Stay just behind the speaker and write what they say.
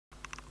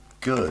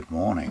Good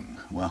morning,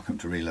 welcome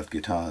to Reloved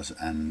Guitars,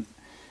 and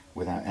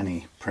without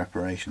any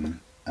preparation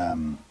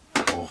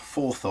or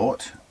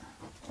forethought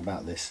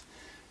about this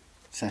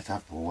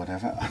setup or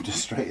whatever, I'm just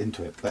straight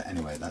into it. But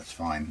anyway, that's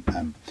fine.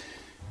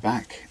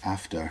 Back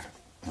after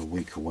a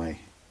week away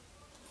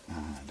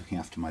looking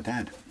after my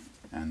dad,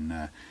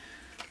 and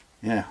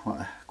yeah,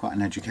 quite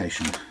an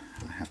education,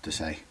 I have to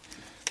say.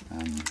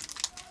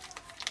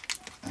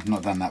 I've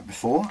not done that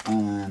before,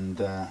 and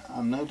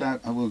I've no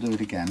doubt I will do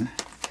it again.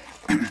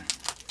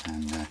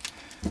 And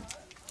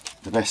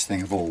the best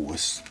thing of all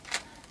was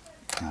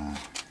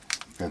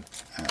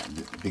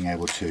being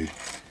able to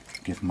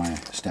give my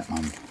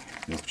stepmom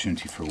the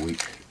opportunity for a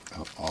week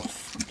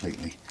off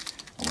completely,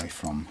 away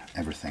from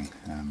everything.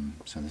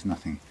 So there's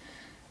nothing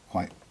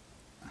quite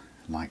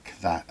like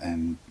that,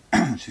 and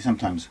she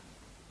sometimes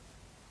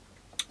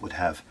would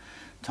have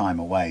time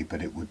away,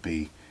 but it would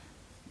be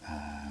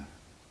at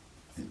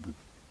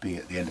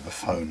the end of a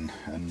phone,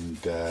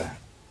 and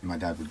my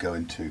dad would go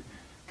into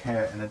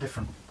care in a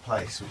different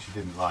place, which he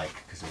didn't like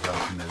because it was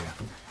unfamiliar,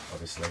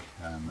 obviously.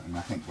 And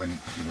I think when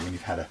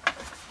you've had a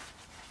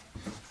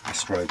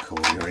stroke, or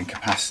you're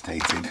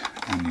incapacitated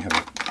and you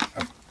have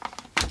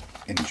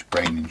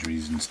brain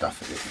injuries and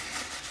stuff,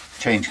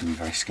 change can be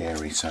very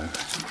scary. So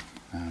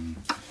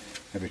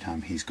every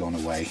time he's gone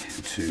away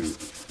to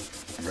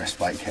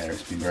respite care,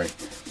 it's been very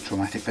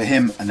traumatic for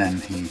him, and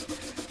then he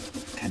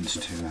tends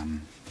to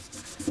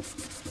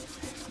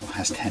or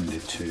has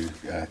tended to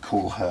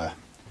call her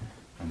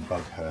and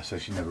bug her, so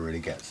she never really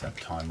gets that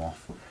time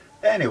off.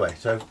 Anyway,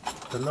 so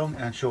the long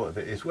and short of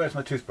it is, where's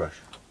my toothbrush?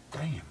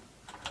 Damn.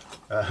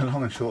 The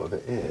long and short of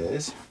it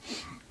is,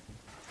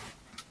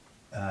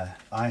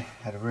 I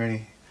had a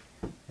really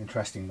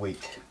interesting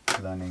week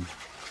learning,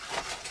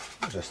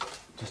 just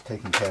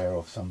taking care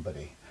of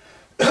somebody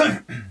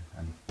and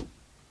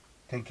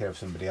taking care of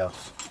somebody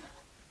else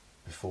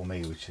before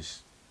me, which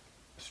is,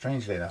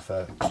 strangely enough,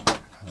 and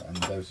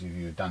those of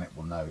you who've done it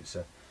will know, it's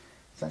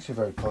actually a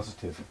very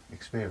positive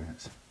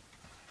experience.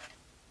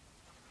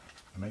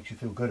 It makes you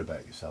feel good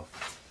about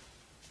yourself.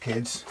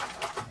 Kids,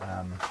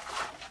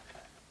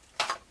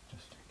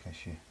 just in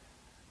case you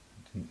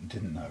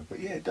didn't know, but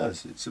yeah, it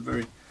does. It's a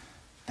very,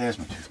 there's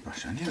my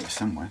toothbrush, I knew it was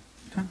somewhere.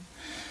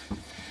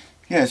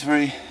 Yeah, it's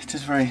a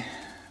very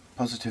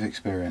positive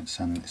experience,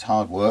 and it's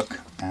hard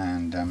work,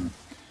 and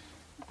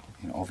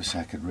obviously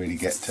I could really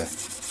get to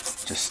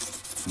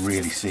just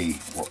really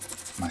see what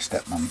my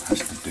stepmom has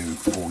to do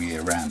all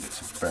year round.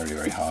 It's a very,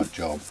 very hard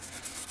job.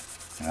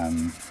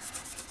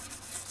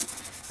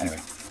 Anyway,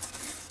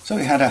 so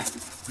we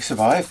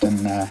survived,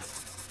 and I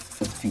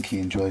think he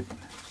enjoyed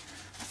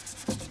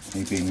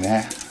me being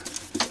there,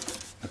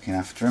 looking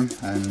after him,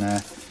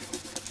 and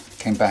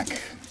came back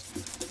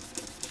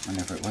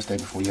whenever it was, day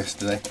before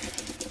yesterday,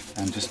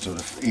 and just sort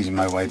of easing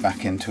my way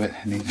back into it.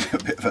 I needed a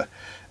bit of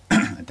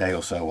a day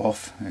or so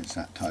off. It's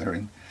that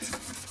tiring.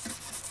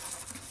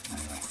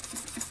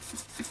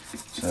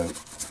 So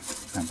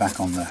I'm back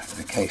on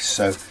the case.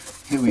 So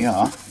here we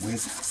are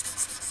with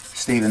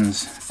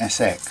Stevens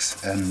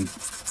SX, and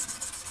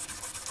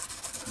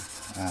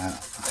I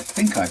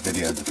think I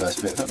videoed the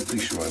first bit. I'm pretty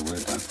sure I would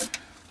have done.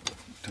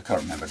 I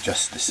can't remember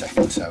just a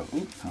second, so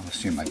I'll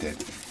assume I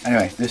did.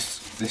 Anyway,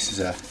 this is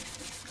a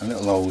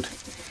little old,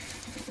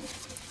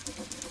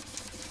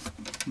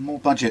 more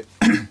budget,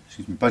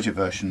 excuse me, budget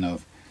version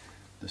of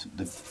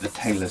the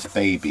Taylor's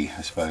Baby,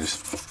 I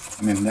suppose.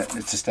 I mean,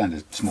 it's a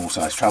standard small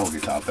size travel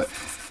guitar, but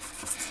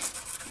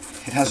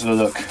it has the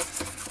look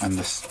and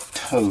the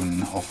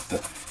tone of the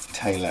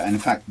Taylor. And in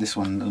fact, this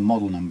one, the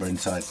model number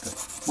inside,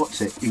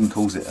 even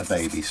calls it a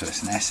Baby, so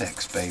it's an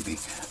SX Baby.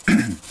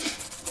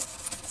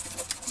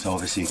 So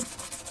obviously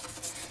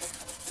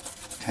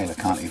Taylor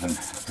can't even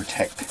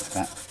protect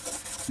that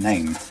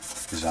name,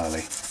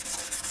 bizarrely.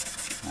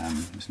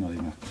 It's not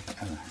even a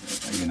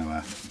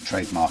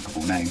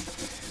trademarkable name.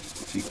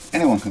 See,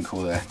 anyone can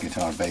call their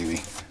guitar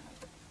Baby.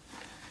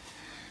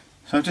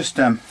 So I just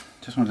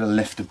wanted to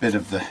lift a bit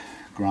of the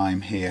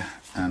grime here.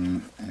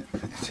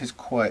 It is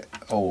quite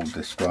old,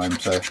 this grime,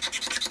 so in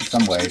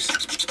some ways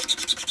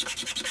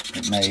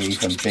it may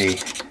even be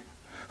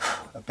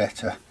a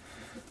better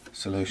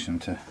solution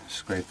to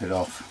scrape it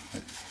off,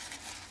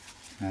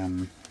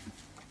 to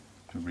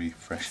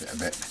refresh it a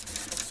bit.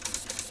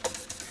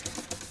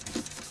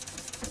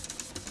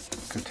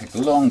 It could take a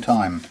long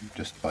time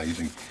just by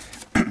using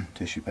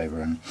tissue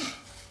paper and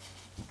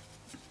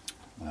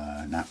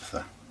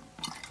naphtha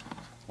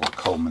or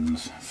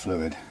Coleman's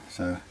fluid.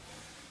 So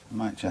I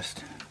might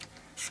just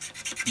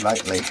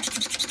lightly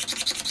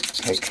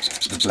take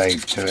the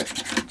blade to it,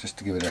 just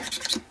to give it a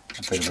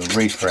bit of a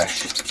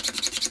refresh. It's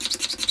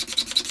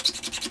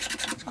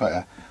quite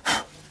an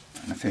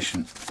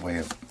efficient way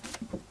of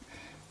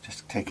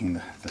just taking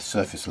the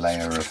surface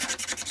layer of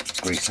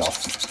grease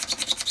off.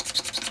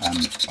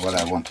 What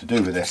I want to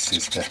do with this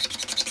is to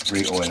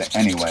re-oil it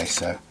anyway,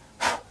 so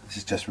this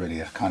is just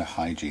really a kind of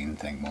hygiene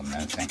thing more than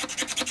anything.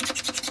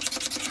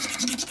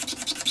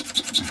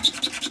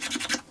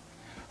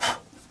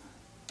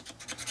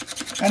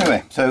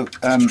 Anyway, so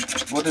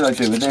what did I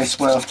do with this?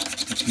 Well,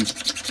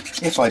 if you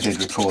If I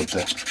did record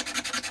the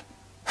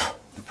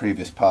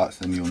previous parts,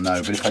 then you'll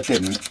know, but if I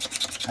didn't,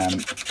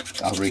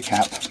 I'll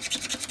recap.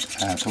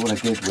 So what I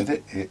did with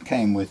it, it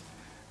came with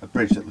a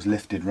bridge that was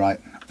lifted right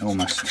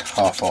almost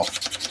half off,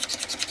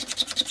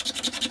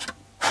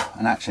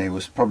 and actually it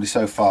was probably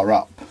so far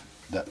up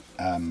that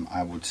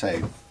I would say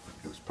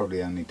it was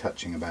probably only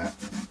touching about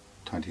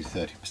 20 to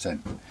 30%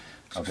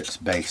 of its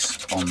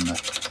base on the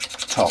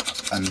top.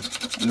 And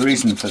the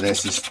reason for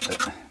this is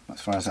that,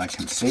 as far as I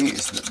can see,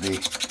 is that the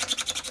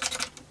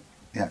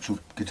actual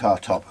guitar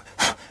top,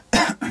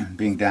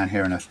 being down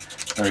here in a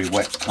very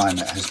wet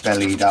climate, has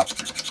bellied up.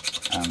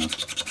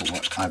 For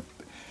what I've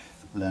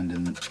learned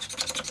in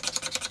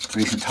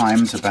recent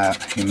times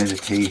about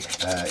humidity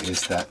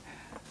is that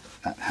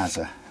has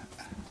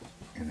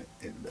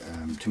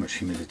too much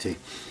humidity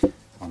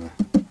on a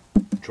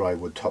dry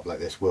wood top like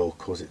this will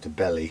cause it to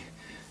belly,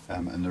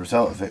 and the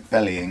result of it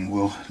bellying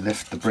will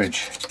lift the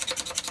bridge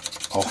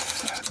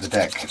off the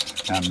deck.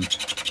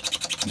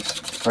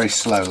 It's very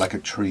slow, like a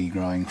tree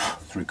growing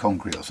through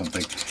concrete or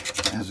something.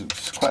 It has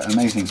quite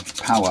amazing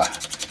power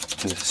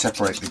to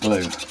separate the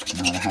glue,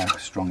 no matter how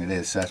strong it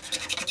is. So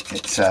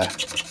it's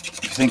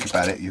if you think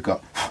about it, you've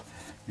got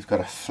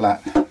a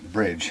flat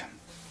bridge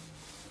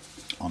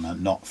on a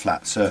not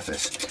flat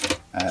surface,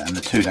 and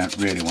the two don't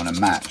really want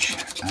to match.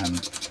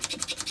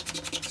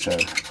 So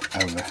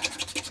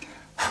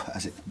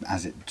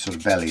as it sort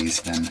of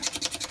bellies, then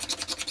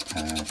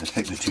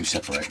the two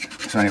separate.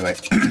 So anyway,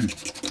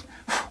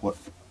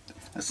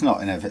 that's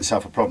not in and of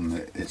itself a problem.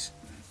 It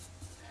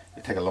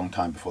take a long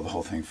time before the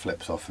whole thing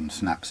flips off and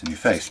snaps in your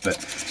face. But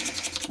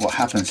what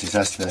happens is,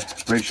 as the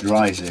bridge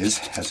rises,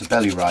 as the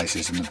belly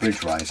rises and the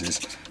bridge rises,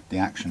 the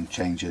action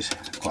changes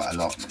quite a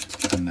lot,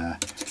 and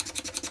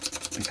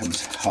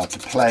becomes hard to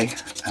play,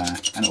 and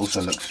it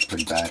also looks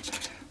pretty bad.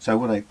 So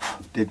what I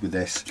did with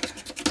this,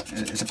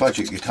 it's a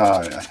budget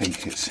guitar. I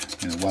think it's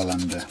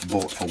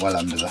bought for well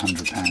under the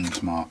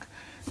 £100 mark,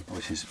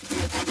 which is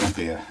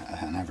probably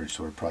an average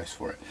sort of price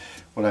for it.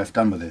 What I've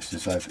done with this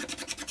is I've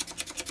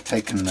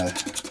taken the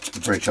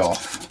bridge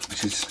off,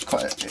 which is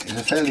it's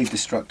a fairly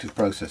destructive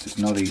process. It's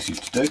not easy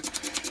to do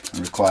and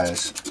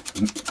requires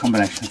a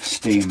combination of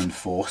steam and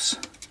force.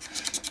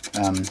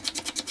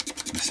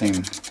 The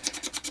steam,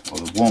 or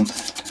the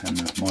warmth and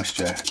the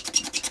moisture,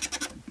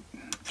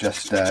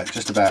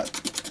 just about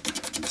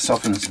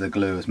softens the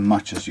glue as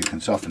much as you can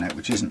soften it,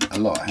 which isn't a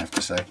lot, I have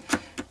to say,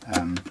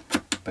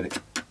 but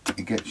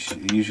it gets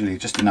usually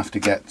just enough to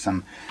get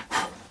some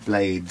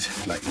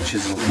blades, like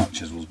chisels, not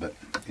chisels, but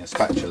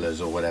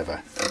spatulas or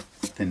whatever,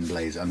 thin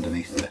blades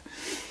underneath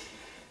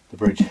the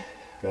bridge,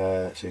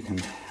 so you can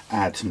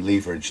add some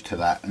leverage to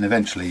that, and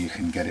eventually you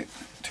can get it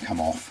to come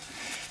off.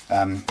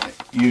 It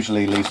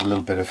usually leaves a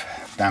little bit of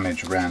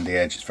damage around the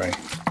edge. It's very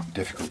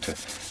difficult to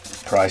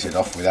prise it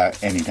off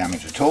without any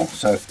damage at all.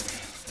 So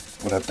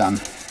what I've done,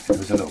 there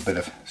was a little bit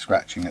of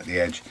scratching at the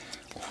edge,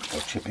 or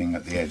chipping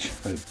at the edge,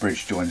 where the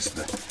bridge joins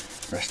the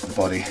rest of the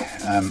body.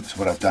 So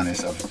what I've done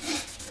is I've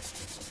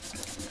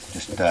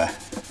just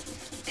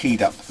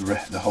keyed up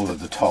the whole of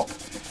the top,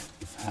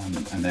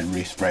 and then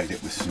resprayed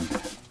it with some,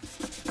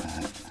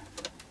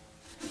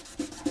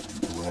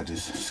 the word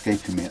is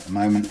escaping me at the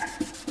moment,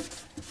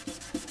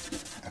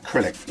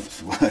 acrylic, that's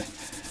the word,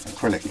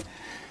 acrylic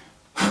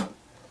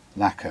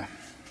lacquer,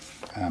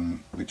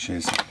 which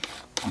is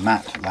a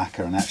matte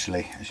lacquer, and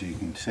actually, as you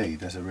can see,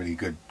 does a really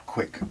good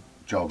quick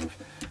job of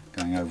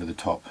going over the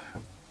top.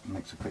 It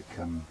makes a quick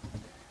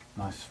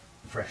nice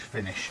fresh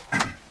finish,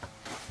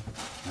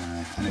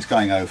 and it's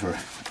going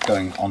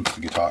onto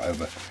the guitar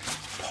over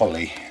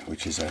poly,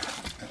 which is an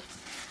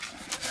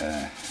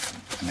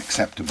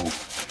acceptable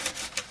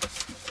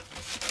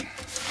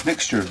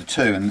mixture of the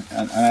two. And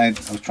I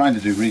was trying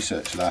to do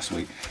research last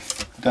week.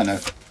 I don't know,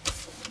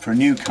 for a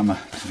newcomer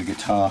to the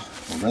guitar,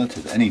 or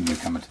relative to any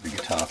newcomer to the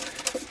guitar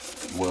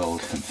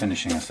world and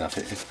finishing and stuff,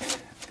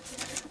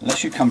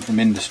 unless you come from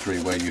industry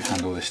where you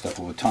handle this stuff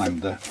all the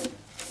time,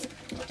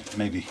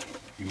 maybe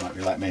you might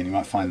be like me and you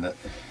might find that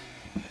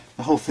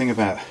the whole thing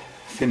about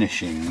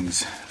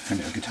finishings,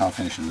 guitar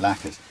finish and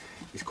lacquers,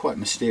 is quite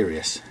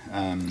mysterious,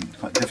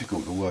 quite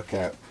difficult to work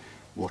out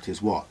what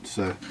is what.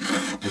 So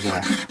as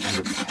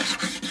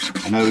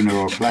an owner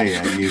or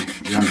player, you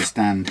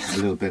understand a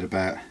little bit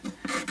about,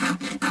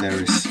 there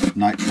is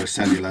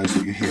nitrocellulose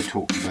that you hear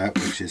talked about,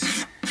 which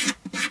is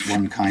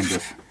one kind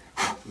of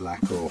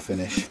lacquer or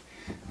finish,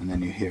 and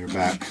then you hear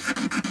about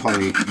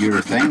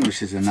polyurethane,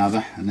 which is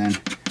another, and then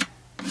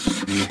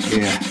you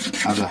hear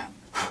other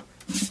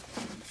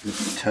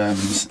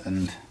terms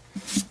and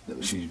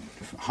which is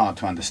hard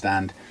to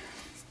understand,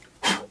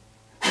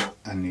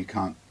 and you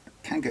can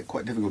get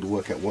quite difficult to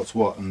work out what's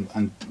what,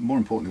 and more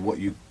importantly what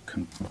you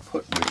can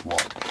put with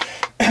what.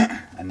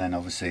 And then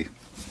obviously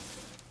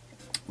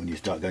when you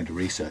start going to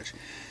research,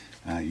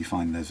 you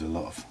find there's a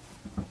lot of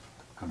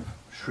kind of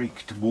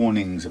shrieked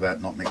warnings about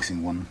not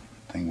mixing one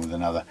thing with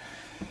another.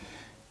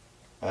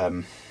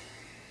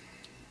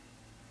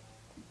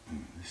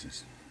 This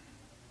is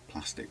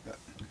plastic, but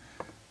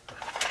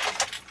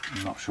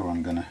I'm not sure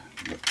I'm going to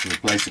look to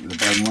replace it with a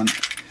bone one. I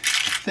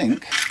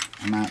think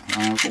amount.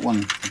 I've got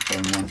one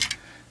bone one.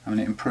 I mean,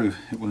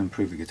 it will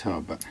improve the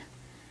guitar, but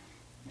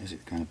is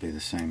it going to be the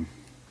same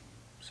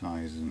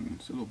size? And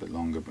it's a little bit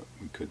longer, but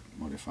we could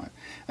modify it.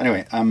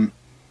 Anyway,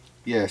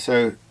 yeah.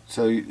 So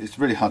it's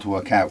really hard to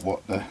work out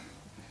what the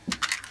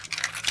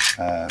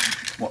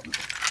what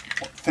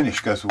finish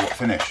goes with what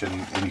finish,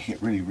 and you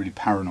get really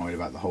paranoid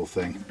about the whole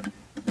thing.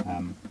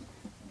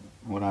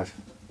 What I've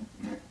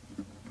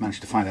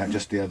managed to find out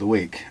just the other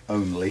week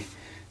only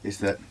is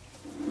that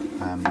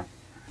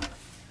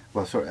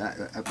well, sorry,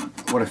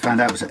 what I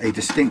found out was a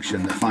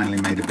distinction that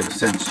finally made a bit of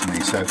sense to me.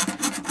 So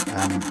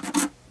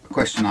a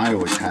question I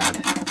always had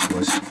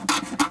was,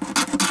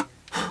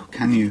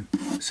 can you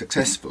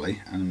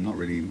successfully, and I'm not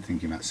really even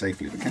thinking about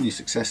safely, but can you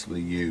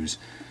successfully use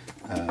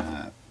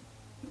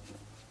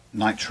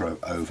nitro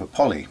over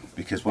poly?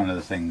 Because one of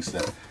the things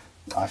that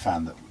I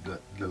found that the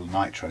little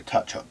nitro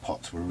touch-up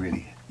pots were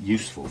really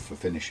useful for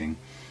finishing,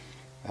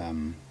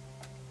 you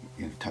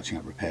know, touching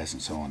up repairs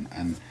and so on.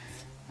 And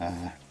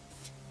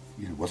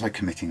you know, was I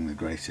committing the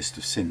greatest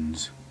of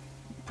sins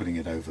putting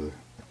it over the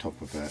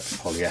top of a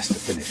polyester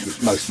finish,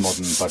 which most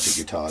modern budget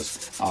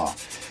guitars are?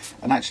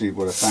 And actually,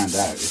 what I found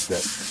out is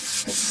that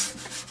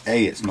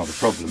A, it's not a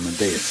problem, and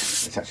B,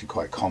 it's actually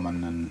quite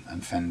common,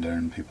 and Fender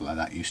and people like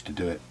that used to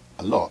do it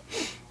a lot.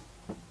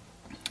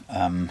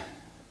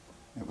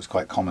 It was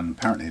quite common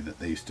apparently that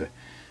they used to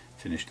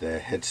finish their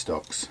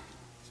headstocks.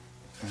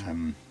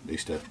 They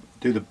used to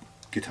do the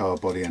guitar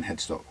body and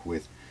headstock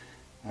with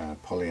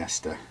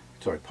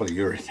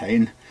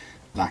polyurethane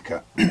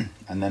lacquer,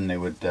 and then they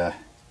would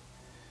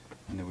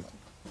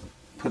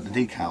put the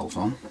decals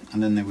on,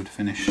 and then they would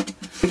finish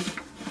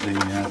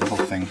the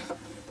whole thing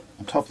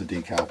on top of the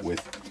decal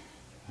with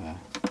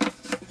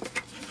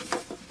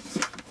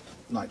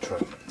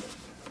nitro.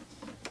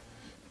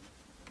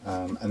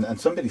 And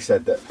somebody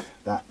said that,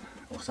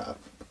 or a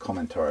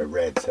commenter I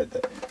read said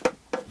that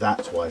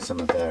that's why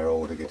some of their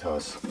older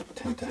guitars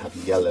tend to have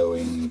yellower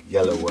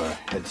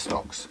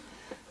headstocks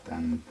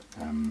than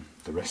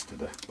the rest of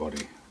the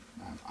body.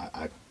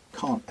 I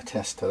can't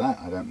attest to that,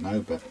 I don't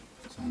know, but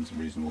it sounds a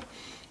reasonable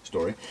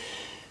story.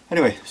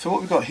 Anyway, so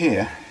what we've got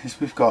here is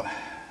we've got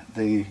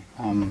the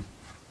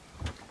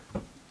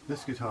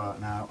this guitar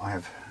now. I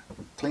have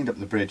cleaned up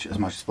the bridge as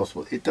much as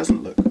possible. It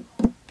doesn't look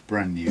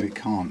brand new, it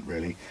can't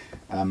really.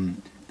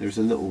 There's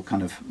a little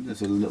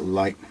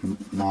light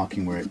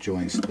marking where it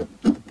joins, the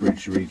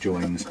bridge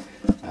rejoins.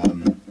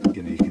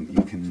 You know,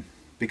 you can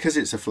because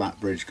it's a flat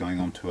bridge going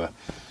onto a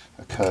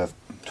curved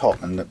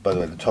top, and by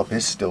the way, the top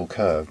is still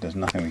curved. There's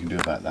nothing we can do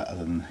about that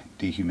other than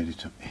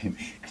dehumidify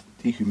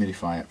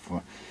it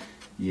for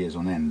years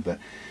on end. But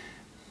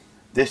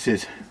this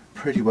is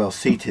pretty well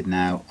seated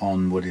now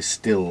on what is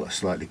still a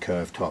slightly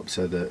curved top,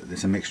 so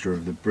there's a mixture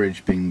of the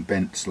bridge being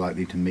bent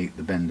slightly to meet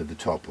the bend of the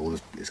top, or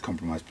it's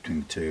compromised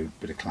between the two,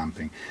 bit of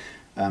clamping.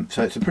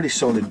 So it's a pretty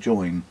solid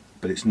join,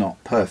 but it's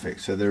not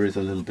perfect, so there is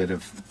a little bit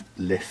of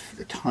lift,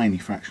 a tiny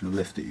fraction of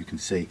lift that you can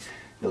see.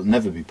 It'll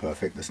never be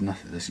perfect. There's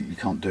nothing, you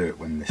can't do it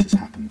when this has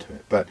happened to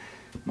it, but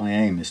my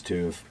aim is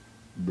to have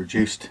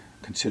reduced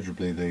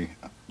considerably the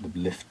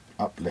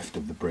uplift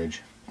of the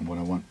bridge, and what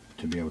I want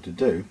to be able to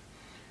do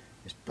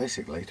is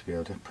basically to be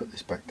able to put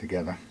this back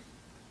together.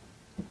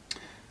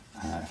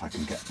 If I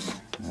can get,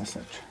 that's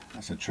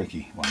a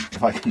tricky one.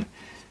 If I can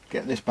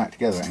get this back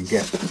together and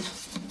get,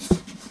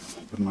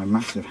 with my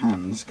massive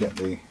hands, get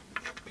the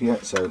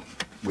piezo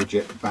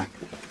widget back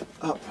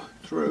up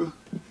through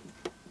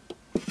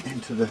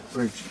into the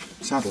bridge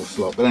saddle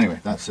slot. But anyway,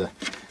 that's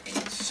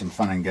some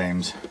fun and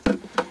games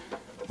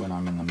when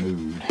I'm in the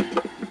mood.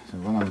 So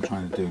what I'm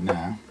trying to do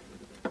now,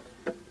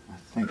 I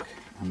think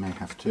I may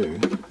have to,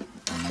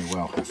 I may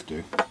well have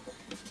to.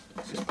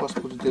 Is this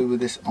possible to do with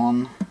this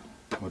on,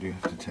 or do you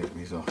have to take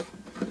these off?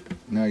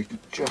 No, you can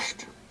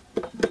just,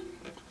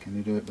 can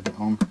you do it with it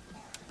on?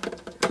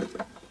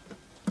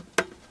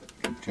 You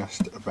can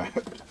just about,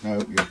 no,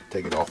 you have to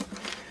take it off.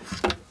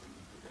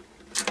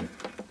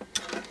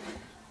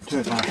 Do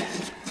it by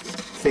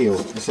feel.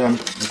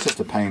 It's just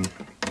a pain.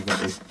 You've got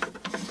these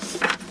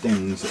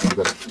things that you've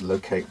got to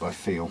locate by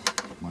feel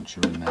once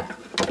you're in there.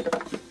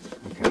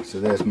 Okay, so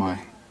there's my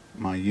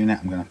unit.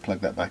 I'm going to plug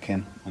that back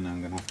in, and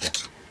I'm going to have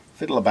to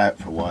fiddle about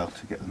for a while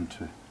to get them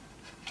to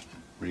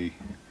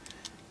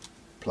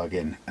re-plug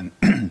in, and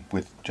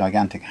with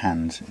gigantic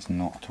hands it's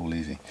not at all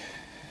easy.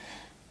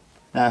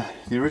 Now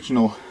the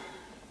original,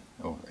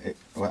 well,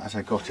 as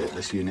I got it,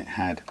 this unit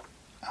had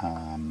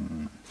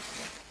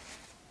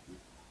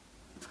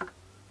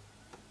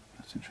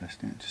that's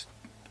interesting, it just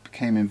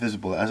became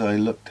invisible as I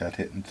looked at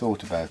it and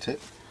thought about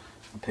it.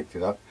 I picked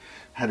it up,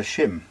 had a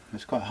shim.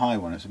 It's quite a high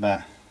one, it's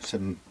about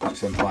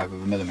 7.75 of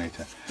a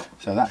millimetre.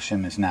 So that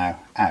shim is now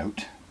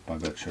out by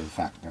virtue of the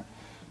fact that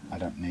I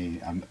don't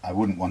need, I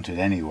wouldn't want it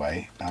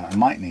anyway. I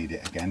might need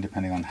it again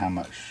depending on how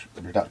much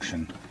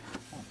reduction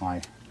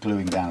my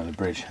gluing down of the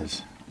bridge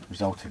has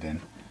resulted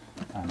in.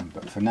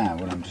 But for now,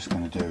 what I'm just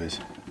going to do is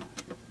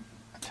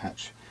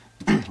attach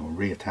or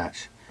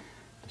reattach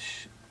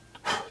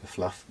the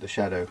fluff, the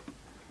shadow,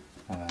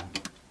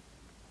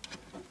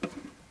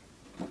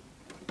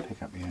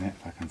 pick up the minute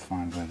if I can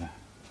find where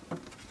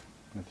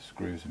the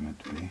screws are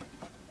meant to be.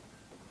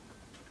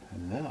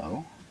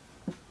 Hello?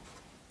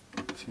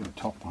 See the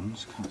top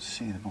ones, can't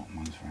see the bottom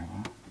ones very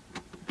well.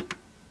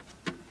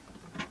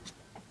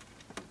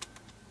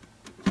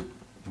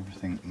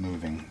 Everything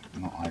moving,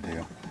 not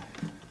ideal.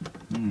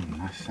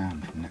 Nice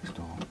sound from next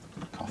door,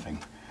 coughing.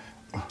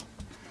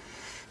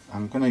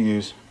 I'm going to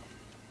use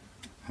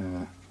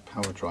a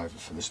power driver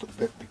for this little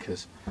bit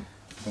because I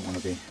don't want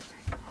to be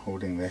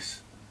holding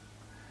this,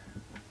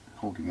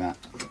 holding that,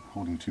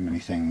 holding too many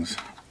things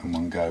in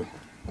one go.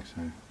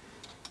 So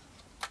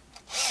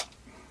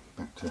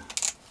back to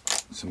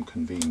some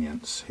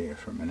convenience here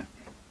for a minute.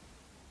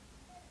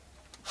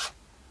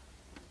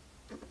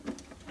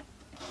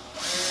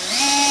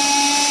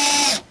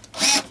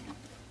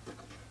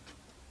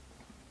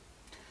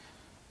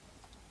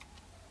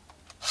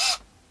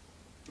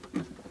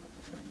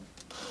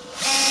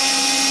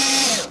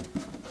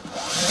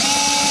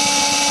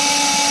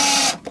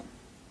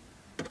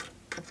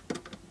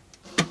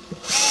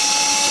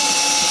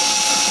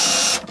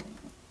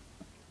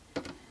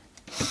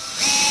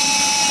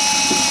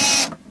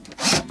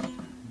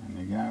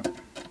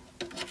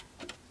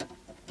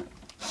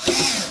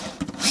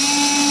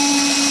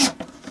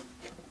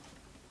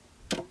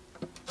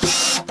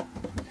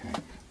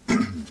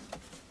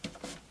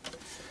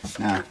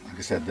 Now, like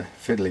I said, the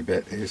fiddly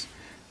bit is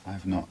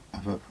I've not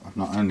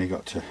only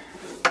got to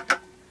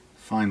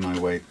find my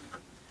way.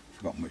 I've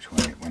forgotten which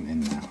way it went in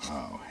now.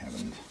 Oh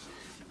heavens!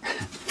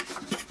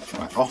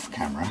 Right, off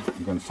camera,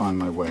 I'm going to find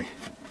my way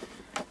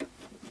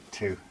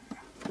to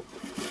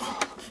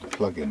the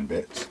plug-in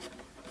bit.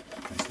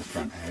 That's the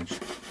front edge.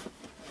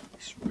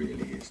 This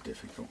really is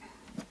difficult.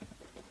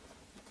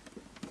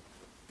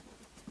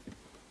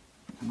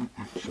 Can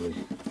I actually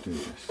do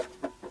this?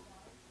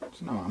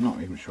 No, I'm not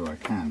even sure I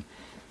can.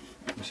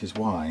 This is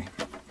why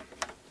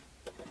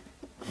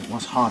it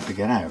was hard to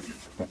get out,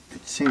 but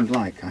it seemed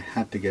like I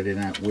had to get it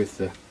out with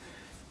the...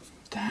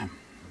 Damn,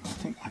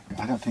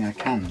 I don't think I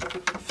can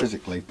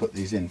physically put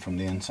these in from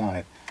the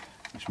inside,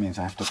 which means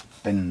I have to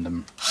bend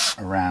them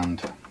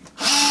around.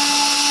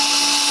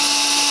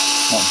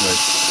 Not good.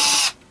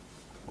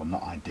 Well,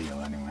 not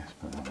ideal anyway, let's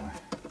put it that way.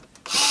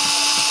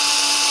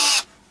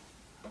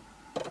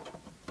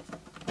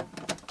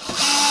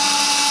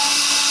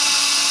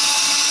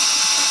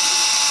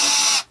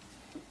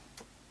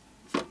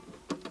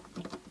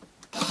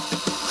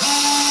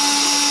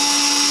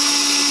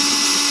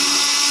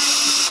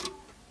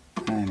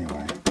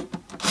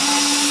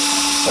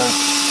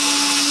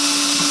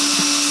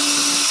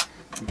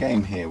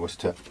 Game here was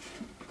to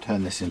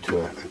turn this into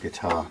a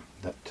guitar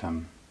that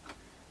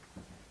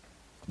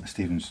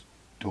Stephen's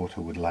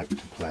daughter would like to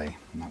play,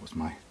 and that was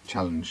my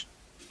challenge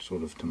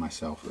sort of to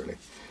myself really.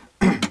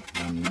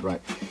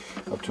 Right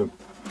up to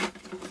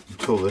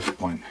until this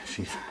point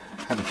she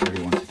hadn't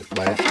really wanted to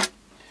play it,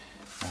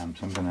 so I'm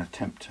going to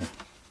attempt to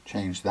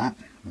change that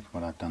with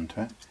what I've done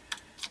to it.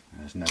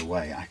 There's no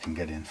way I can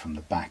get in from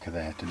the back of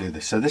there to do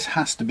this, so this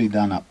has to be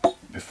done up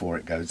before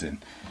it goes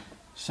in.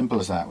 Simple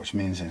as that, which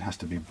means it has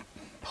to be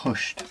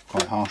pushed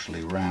quite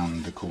harshly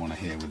round the corner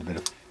here with a bit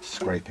of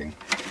scraping.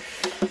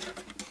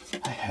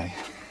 Okay,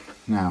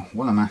 now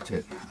while I'm at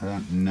it, I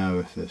don't know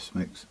if this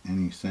makes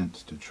any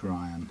sense to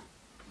try and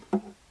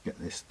get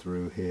this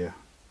through here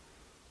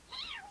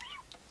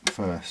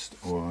first,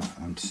 or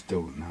I'm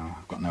still, no,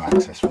 I've got no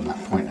access from that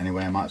point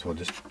anyway. I might as well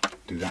just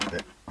do that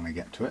bit when I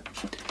get to it.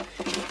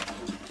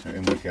 So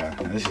in we go.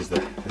 Now this is the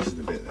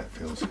bit that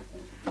feels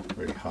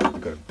really hard. I've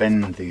got to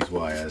bend these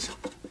wires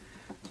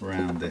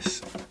around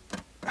this.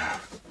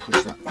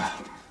 Push that,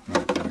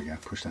 right, there we go,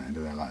 push that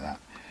into there like that.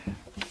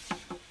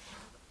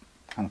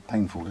 Kind of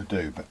painful to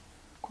do, but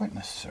quite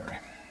necessary.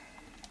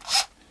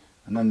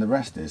 And then the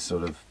rest is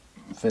sort of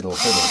fiddle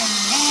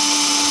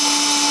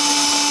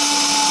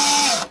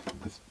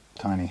with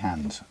tiny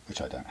hands, which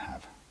I don't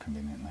have,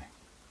 conveniently.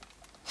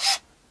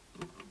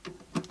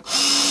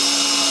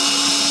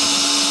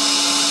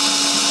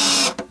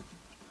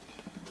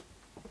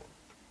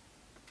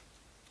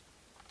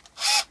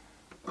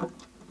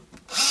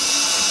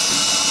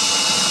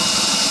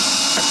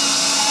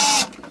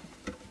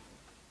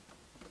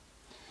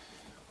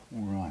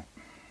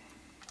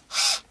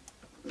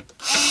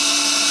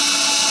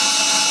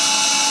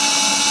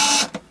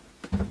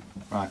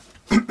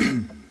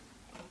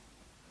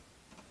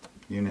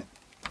 Unit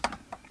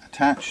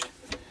attached.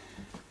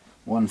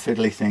 One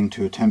fiddly thing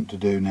to attempt to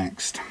do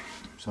next.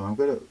 So I'm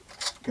going to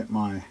get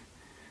my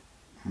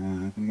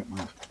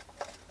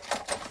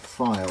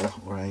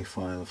file, or a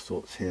file of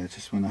sorts here.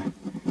 Just want to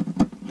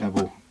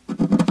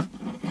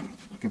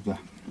give the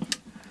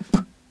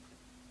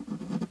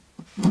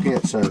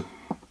piezo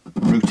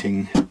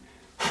routing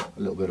a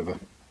little bit of a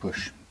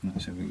push,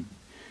 so we can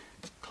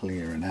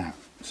clear it out.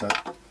 So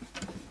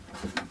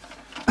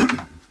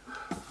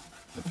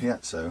the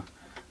piezo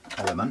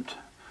element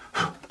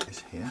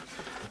is here.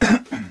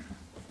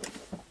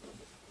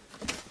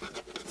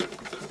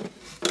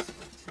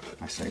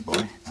 I say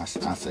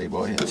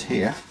boy, it's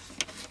here.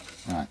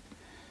 Right,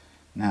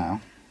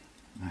 now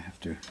I have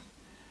to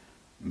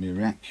move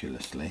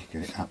miraculously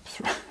get it up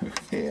through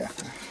here.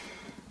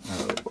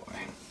 Oh boy.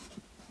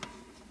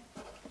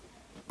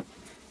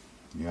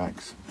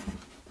 Yikes.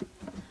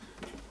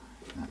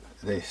 Now,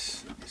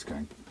 this is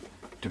going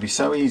to be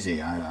so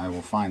easy. I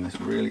will find this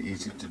really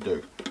easy to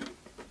do.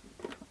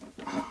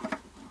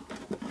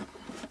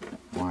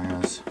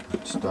 Wires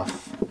and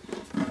stuff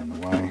in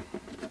the way.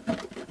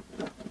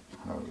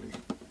 Holy.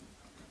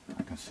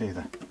 I can see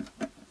the,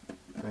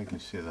 vaguely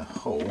see the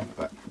hole,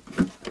 but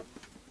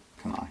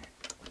can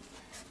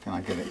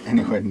I get it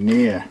anywhere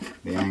near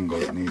the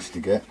angle it needs to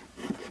get?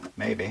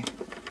 Maybe.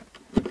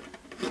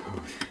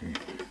 Oh, sheep.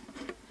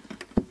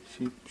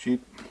 Sheep,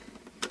 sheep.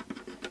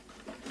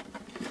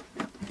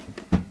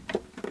 I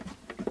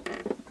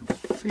can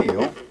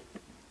feel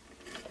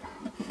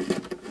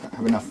I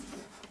have enough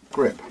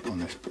grip on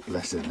this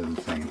blessed little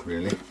thing,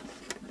 really.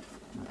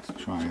 Let's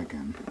try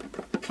again.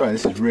 Sorry,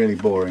 this is really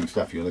boring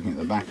stuff. You're looking at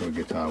the back of a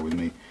guitar with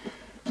me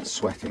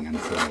sweating and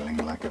flailing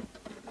like an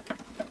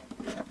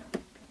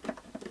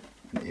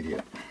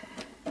idiot.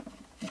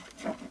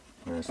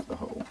 Where's the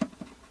hole?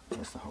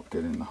 Where's the hole?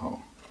 Get in the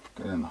hole.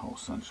 Get in the hole,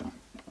 sunshine.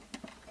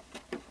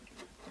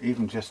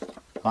 Even just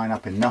line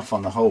up enough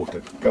on the hole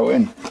to go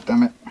in.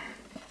 Damn it.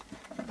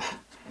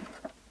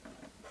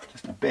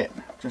 Just a bit.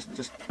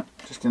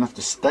 Just enough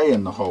to stay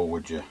in the hole,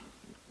 would you?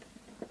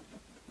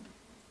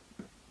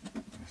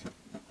 Right,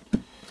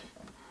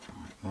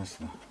 there's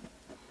the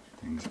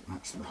things.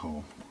 That's the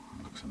hole.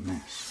 It looks a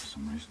mess for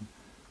some reason.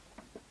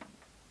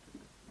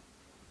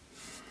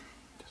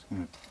 Just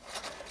going to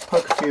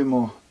poke a few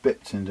more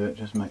bits into it.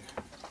 Just make.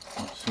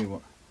 Let's see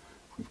what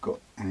we've got.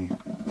 Any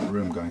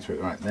room going through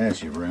it. Right,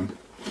 there's your room.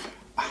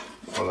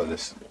 Follow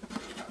this.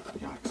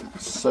 Yikes,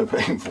 that's so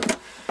painful.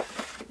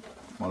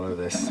 Follow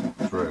this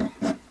through.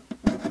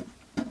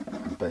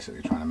 I'm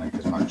basically trying to make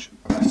as much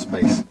of a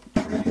space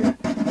through here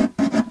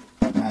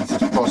as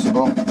is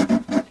possible.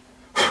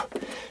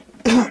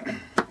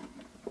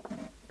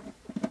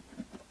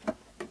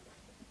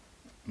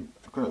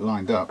 I've got it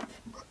lined up,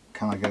 but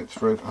can I get it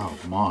through? Oh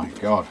my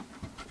god.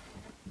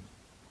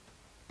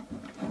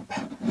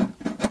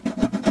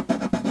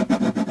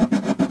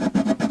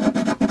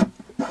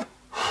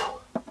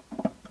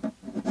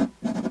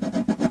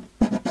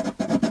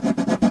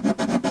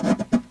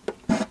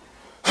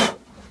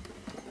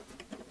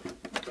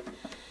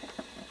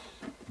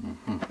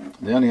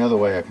 The only other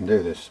way I can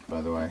do this,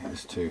 by the way,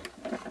 is to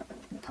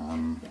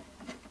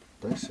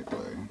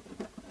basically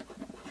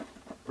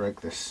break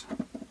this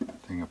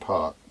thing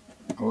apart.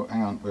 Oh,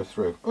 hang on, we're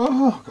through.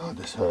 Oh god,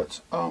 this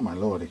hurts. Oh my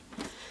lordy.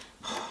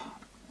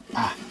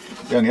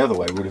 The only other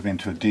way would have been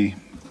to take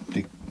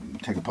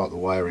apart the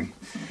wiring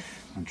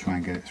and try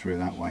and get it through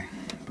that way.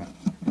 But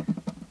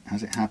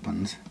as it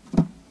happens,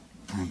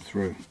 I'm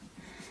through.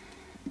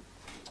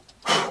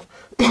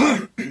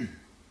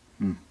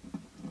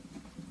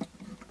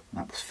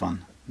 That was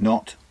fun.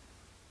 Not.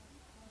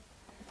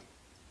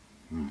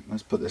 Right,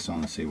 let's put this on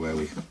and see where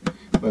we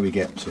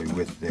get to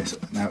with this.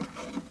 Now,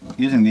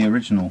 using the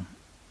original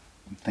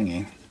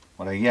thingy,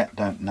 what I yet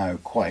don't know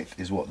quite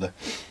is what the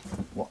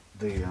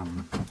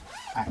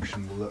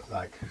action will look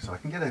like. So I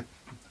can get a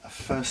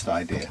first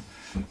idea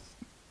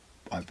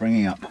by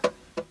bringing up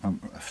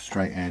a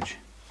straight edge.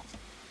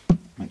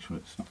 Make sure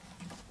it's not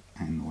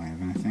in the way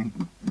of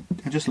anything.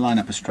 I just line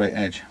up a straight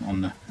edge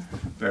on the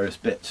various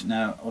bits.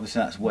 Now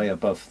obviously that's way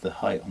above the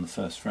height on the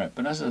first fret,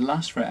 but as a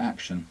last fret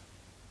action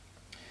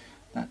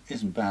that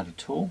isn't bad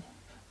at all.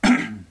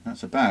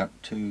 That's about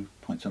 2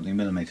 point something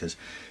millimeters,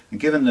 and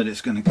given that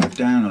it's going to go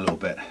down a little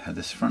bit at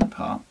this front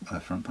part,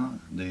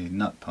 the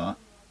nut part,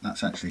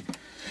 that's actually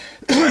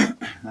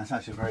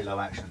very low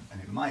action,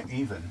 and it might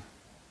even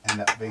end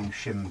up being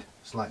shimmed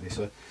slightly.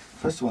 So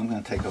first of all I'm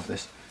going to take off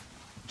this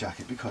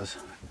jacket because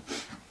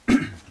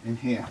in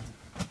here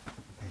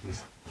it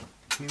is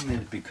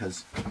humid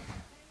because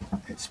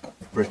it's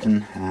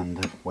Britain and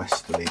the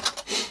westerly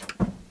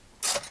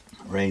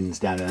rains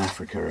down in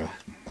Africa are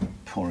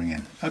pouring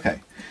in. Okay,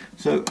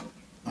 so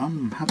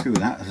I'm happy with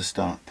that as a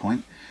start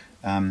point.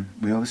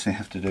 We obviously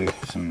have to do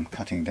some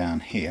cutting down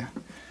here.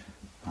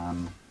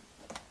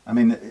 I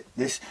mean,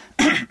 this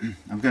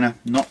I'm going to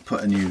not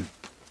put a new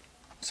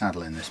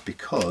saddle in this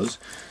because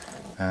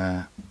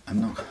I'm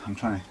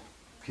trying to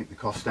keep the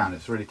cost down.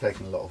 It's really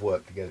taken a lot of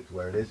work to get it to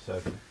where it is,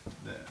 so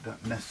I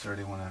don't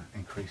necessarily want to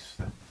increase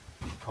the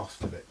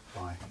cost of it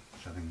by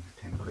shoving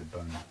a 10 quid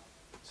bone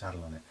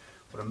saddle on it.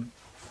 What I'm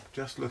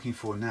just looking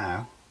for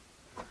now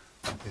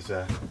is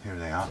here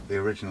they are, the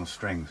original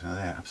strings. Now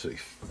they're absolutely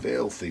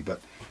filthy,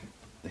 but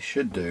they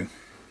should do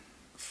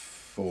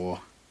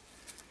for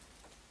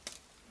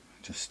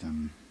just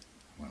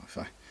well, if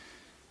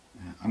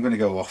I'm going to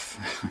go off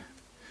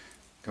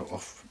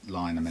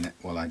line a minute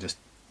while I just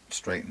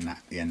straighten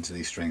at the ends of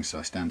these strings, so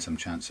I stand some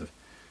chance of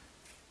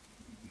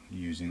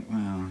using,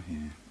 well,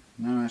 yeah,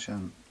 no,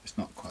 actually it's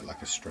not quite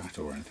like a Strat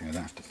or anything. I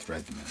don't have to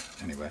thread them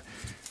anywhere.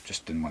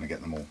 Just didn't want to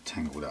get them all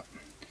tangled up,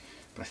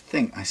 but I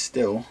think I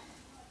still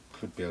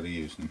could be able to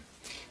use them.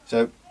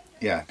 So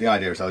yeah, the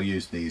idea is I'll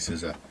use these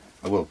as a,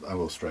 I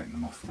will straighten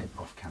them off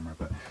camera,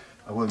 but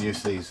I will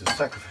use these as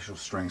sacrificial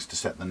strings to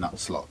set the nut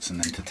slots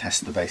and then to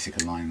test the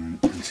basic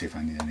alignment and see if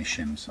I need any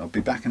shims. I'll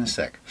be back in a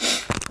sec.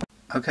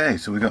 Okay,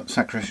 so we've got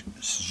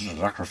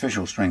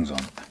sacrificial strings on,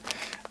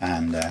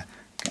 and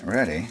get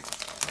ready.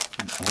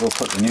 I will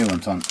put the new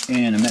ones on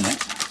in a minute.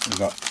 We've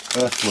got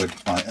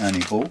Earthwood by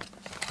Ernie Hall,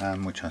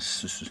 which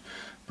has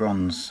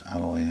bronze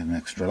alloy and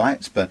extra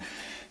lights, but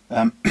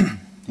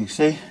you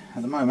see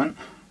at the moment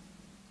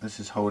this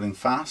is holding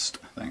fast,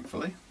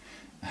 thankfully,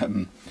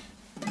 and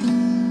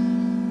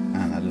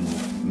a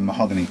little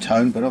mahogany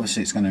tone, but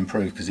obviously it's going to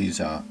improve because these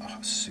are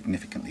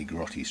significantly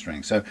grotty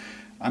strings. So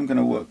I'm going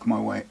to work my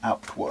way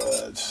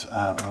upwards.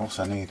 I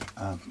also need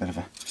a bit of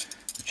a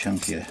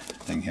chunkier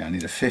thing here. I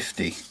need a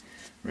 50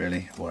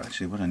 really, or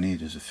actually what I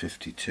need is a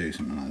 52,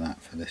 something like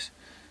that for this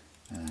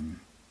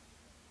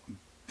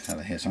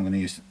fella here. So I'm going to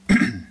use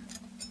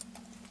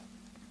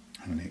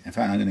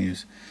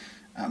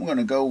I'm going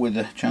to go with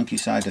the chunky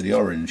side of the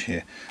orange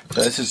here.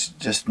 So this is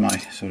just my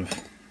sort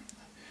of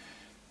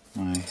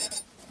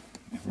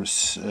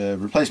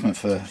replacement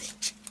for,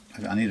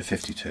 I need a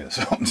 52, that's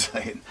what I'm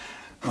saying.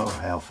 Oh,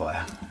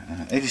 hellfire.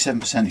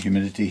 87%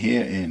 humidity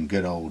here in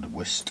good old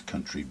West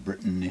Country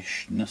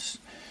Britanishness,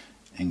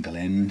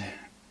 England.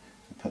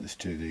 I'll put this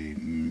to the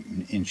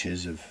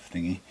inches of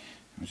thingy.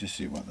 I'll just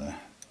see what the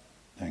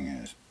thing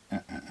is.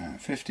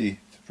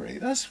 53,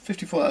 that's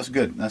 54, that's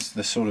good. That's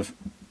the sort of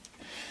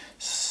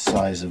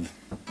size of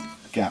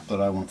gap that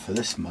I want for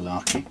this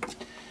malarkey.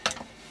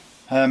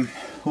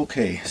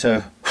 Okay,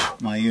 so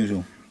my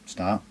usual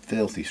style,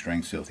 filthy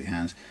strings, filthy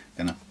hands.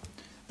 Gonna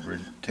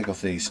take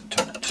off these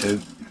top two.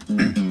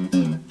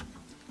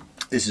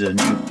 This is a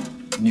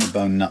new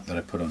bone nut that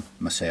I put on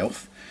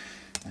myself,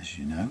 as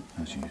you know,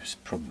 as you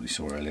probably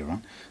saw earlier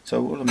on.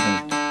 So what I'm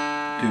going to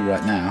do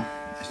right now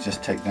is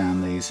just take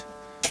down these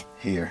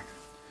here.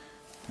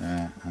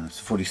 It's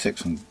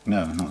 46, and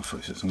no, not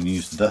 46. I'm going to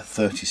use the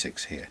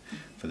 36 here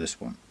for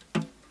this one.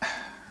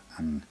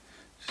 I'm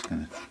just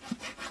going to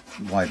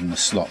widen the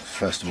slot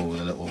first of all with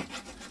a little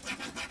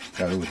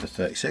go with the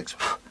 36,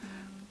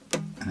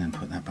 and then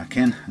put that back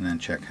in, and then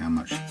check how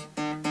much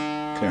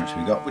clearance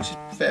we got, which is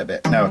a fair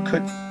bit. Now I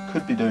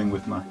could be doing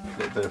with my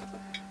little bit of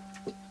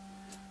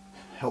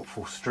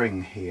helpful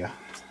string here,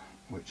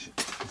 which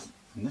is,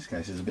 in this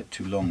case is a bit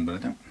too long, but I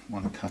don't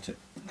want to cut it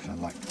because I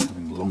like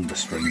having longer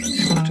string than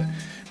shorter.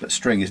 But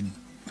string is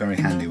very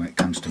handy when it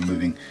comes to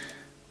moving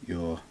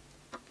your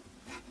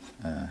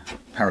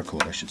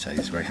paracord, I should say.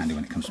 It's very handy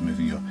when it comes to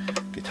moving your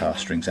guitar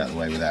strings out of the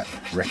way without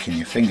wrecking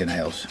your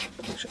fingernails,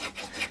 which is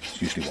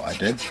usually what I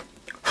do.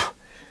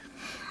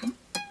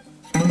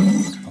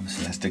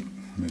 Obviously it has to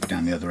move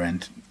down the other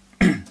end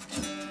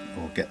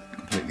or get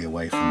completely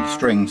away from the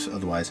strings,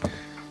 otherwise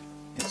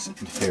it's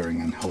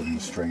interfering and holding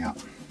the string up.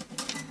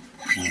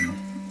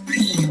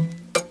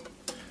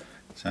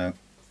 So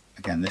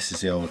again, this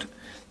is the old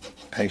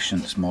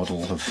Patience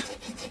model of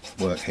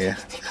work here,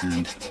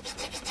 and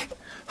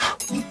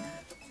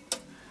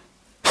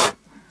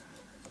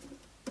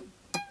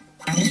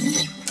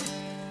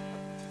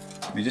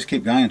we just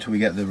keep going until we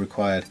get the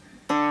required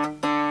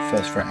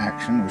first fret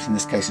action, which in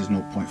this case is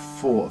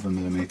 0.4 of a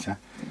millimeter.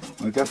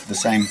 We go for the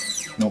same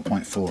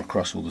 0.4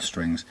 across all the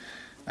strings,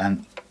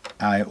 and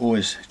I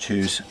always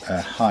choose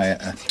a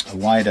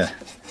wider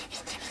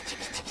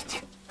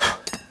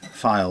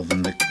file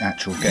than the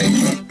actual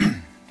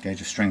gauge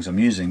of strings I'm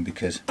using,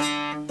 because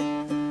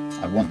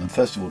I want them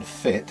first of all to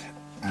fit,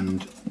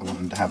 and I want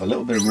them to have a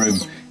little bit of room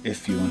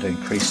if you want to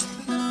increase,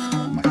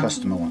 my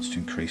customer wants to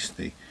increase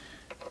the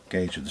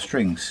gauge of the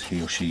strings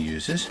he or she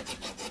uses,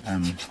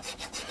 and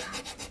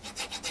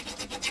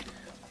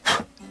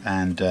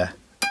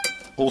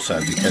also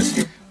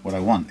because what I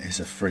want is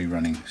a free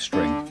running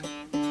string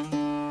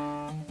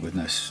with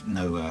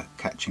no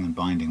catching and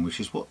binding, which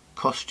is what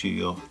costs you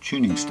your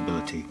tuning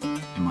stability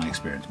in my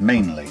experience.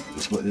 Mainly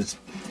it's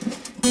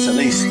at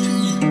least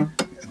a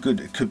good,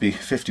 it could be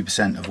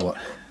 50% of what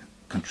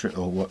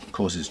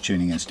causes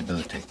tuning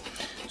instability.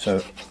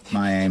 So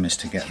my aim is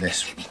to get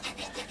this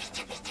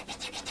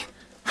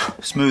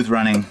smooth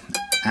running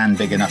and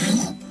big enough,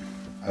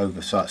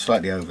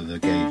 slightly over the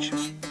gauge.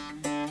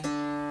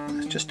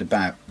 It's just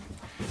about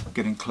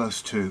getting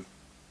close to,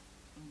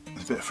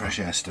 there's a bit of fresh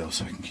air still,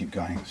 so we can keep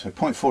going. So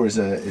 0.4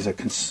 is a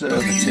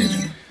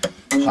conservative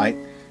height.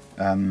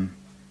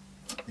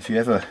 If you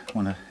ever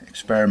want to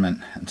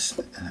experiment, and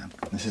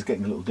this is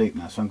getting a little deep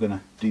now, so I'm going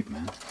to deep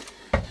man.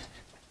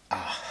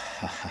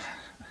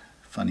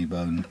 Funny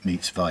bone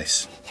meets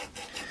vice.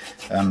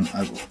 I'm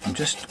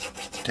just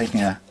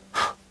taking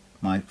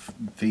my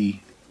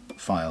V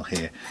file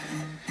here.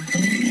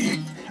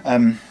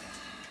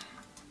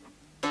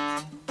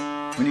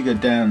 When you go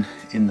down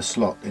in the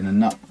slot in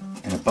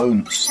a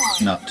bone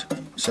nut,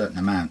 a certain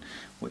amount,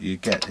 what you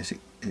get is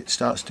it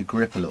starts to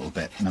grip a little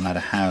bit, no matter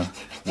how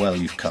well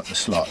you've cut the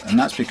slot, and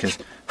that's because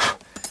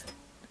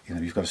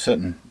you've got a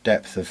certain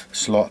depth of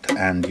slot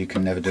and you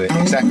can never do it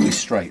exactly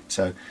straight.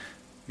 So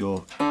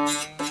I'm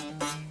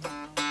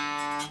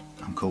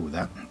cool with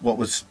that. What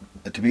was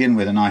to begin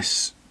with a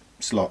nice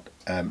slot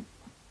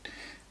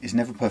is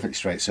never perfectly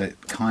straight, so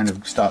it kind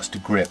of starts to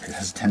grip. It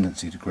has a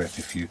tendency to grip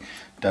if you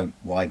don't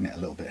widen it a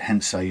little bit.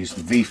 Hence I use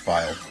the V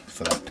file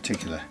for that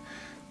particular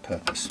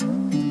purpose.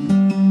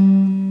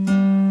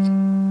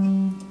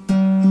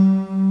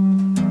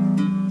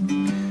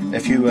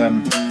 If you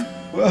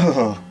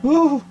whoa,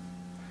 whoa.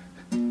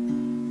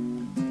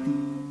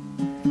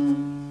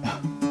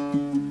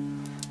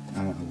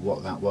 I don't know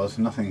what that was,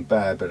 nothing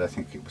bad, but I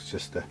think it was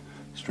just a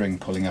string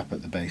pulling up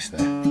at the base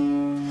there.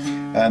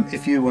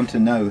 If you want to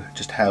know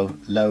just how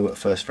low a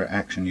first fret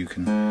action you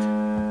can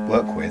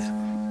work with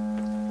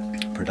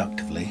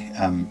productively,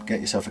 get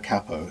yourself a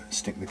capo,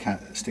 stick the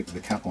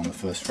capo on the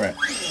first fret,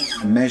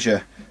 and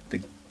measure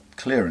the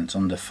clearance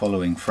on the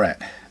following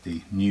fret,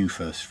 the new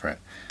first fret,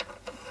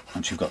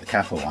 once you've got the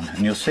capo on,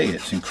 and you'll see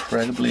it's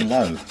incredibly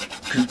low.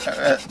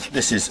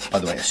 This is, by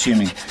the way,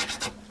 assuming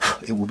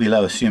it will be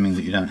low, assuming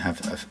that you don't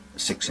have a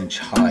 6-inch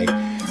high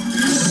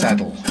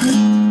saddle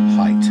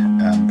height.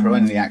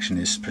 Providing the action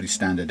is pretty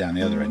standard down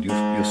the other end,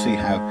 you'll see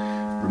how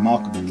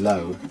remarkably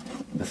low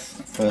the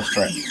first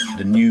fret,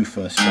 the new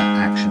first fret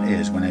action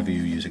is whenever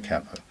you use a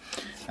capo.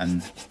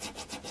 And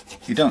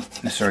you don't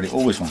necessarily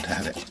always want to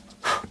have it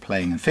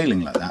playing and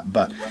feeling like that,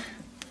 but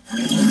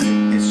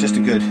it's just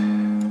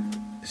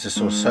it's a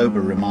sort of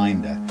sober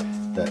reminder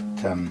that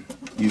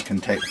you can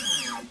take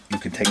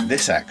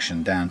this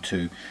action down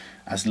to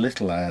as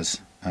little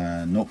as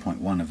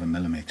 0.1 of a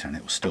millimeter and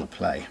it will still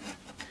play.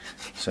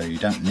 So you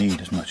don't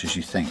need as much as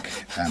you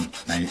think. And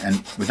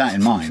with that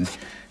in mind,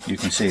 you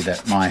can see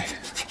that my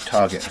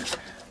target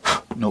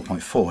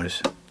 0.4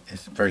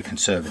 is very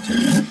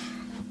conservative.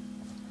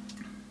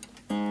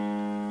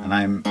 And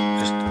I'm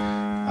just,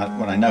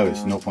 what I know is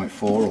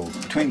 0.4 or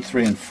between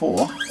 3 and 4,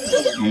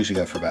 I usually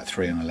go for about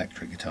 3 on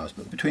electric guitars,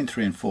 but between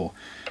 3 and 4,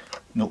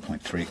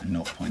 0.3 and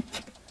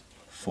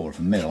 0.4 of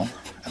a mil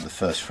at the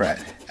first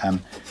fret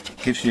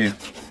gives you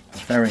a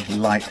very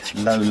light,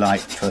 low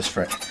light first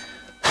fret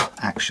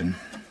action,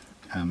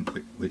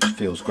 which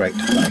feels great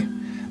to play.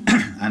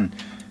 And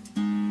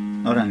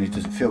not only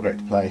does it feel great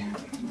to play,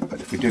 but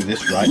if we do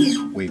this right,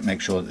 we make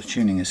sure that the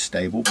tuning is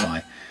stable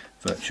by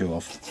virtue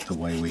of the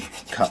way we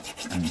cut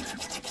and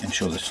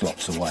ensure the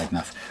slots are wide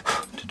enough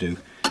to do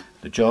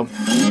the job.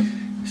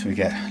 So we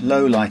get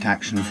low light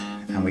action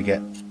and we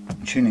get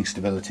tuning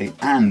stability,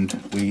 and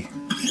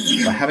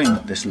by having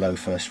this low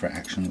first fret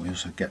action, we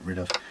also get rid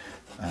of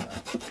a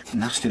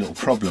nasty little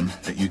problem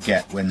that you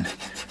get when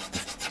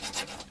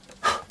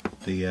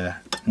the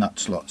nut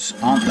slots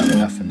aren't low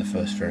enough and the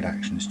first fret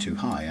action is too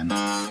high, and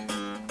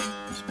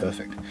it's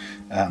perfect.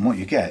 And what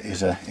you get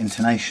is an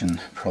intonation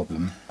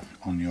problem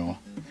on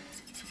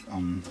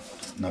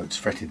notes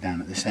fretted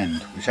down at this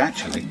end, which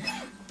actually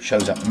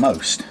shows up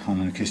most on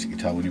an acoustic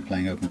guitar when you're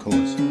playing open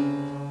chords.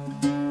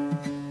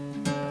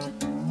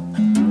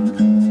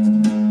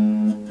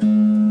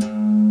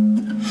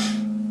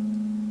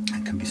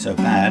 It can be so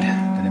bad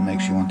that it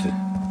makes you want to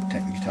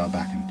take the guitar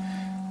back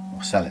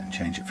or sell it and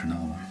change it for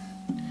another one.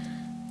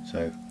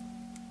 So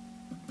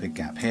big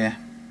gap here,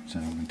 so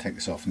I'm going to take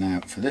this off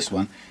now. For this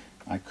one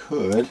I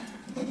could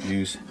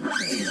use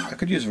a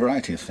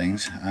variety of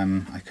things.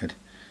 I could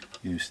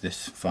use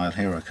this file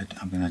here, or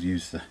I'm going to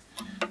use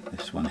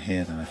this one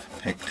here that I've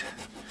picked.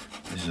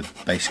 This is a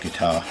bass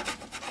guitar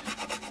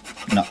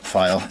nut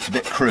file. It's a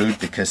bit crude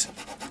because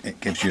it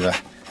gives you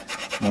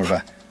more of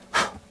a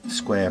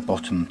square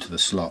bottom to the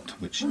slot,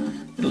 which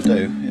it'll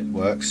do, it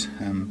works,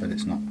 but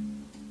it's not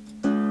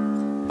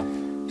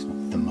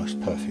the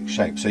most perfect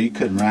shape. So you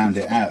could round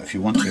it out if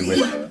you want to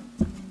with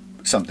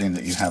something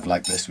that you have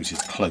like this, which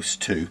is close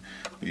to,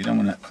 but you don't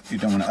want to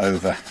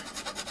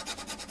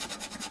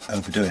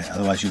overdo it.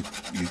 Otherwise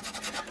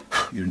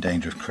you're in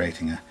danger of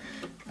creating a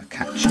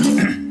catch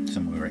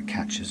somewhere where it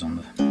catches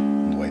on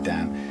the way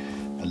down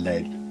the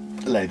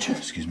ledge.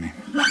 Excuse me.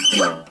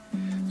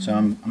 So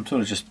I'm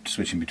sort of just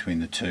switching between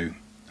the two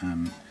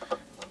to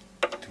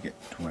get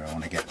to where I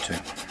want to get to.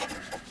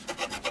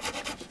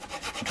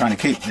 I'm trying to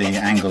keep the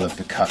angle of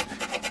the cut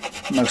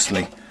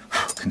mostly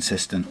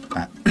consistent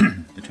at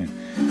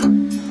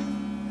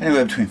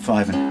anywhere between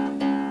 5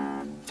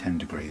 and 10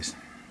 degrees.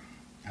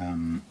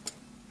 And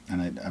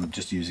I'm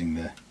just using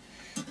the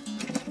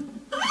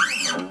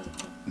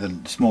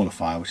smaller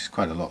file, which is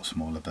quite a lot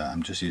smaller, but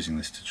I'm just using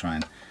this to try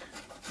and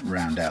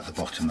round out the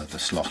bottom of the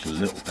slot a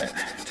little bit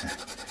to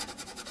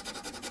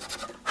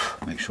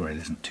make sure it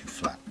isn't too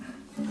flat.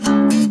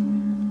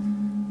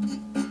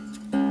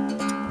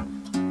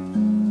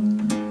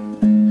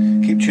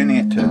 Keep tuning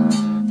it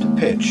to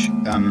pitch.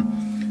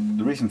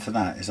 The reason for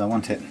that is I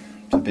want it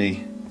to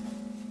be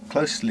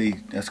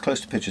as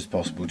close to pitch as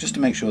possible, just to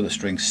make sure the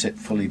strings sit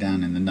fully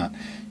down in the nut.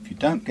 If you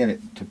don't get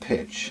it to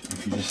pitch,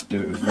 if you just do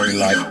it with very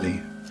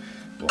lightly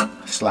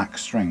slack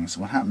strings,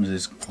 what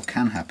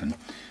can happen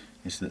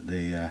is that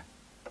the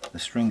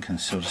string can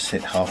sort of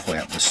sit halfway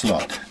up the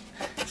slot,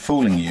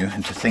 fooling you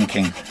into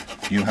thinking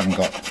you haven't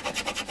got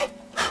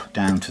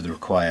down to the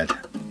required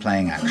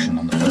playing action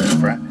on the first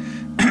fret,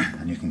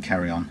 and you can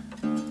carry on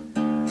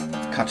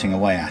cutting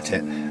away at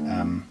it,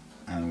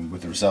 and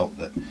with the result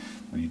that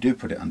when you do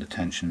put it under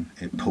tension,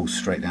 it pulls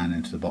straight down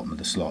into the bottom of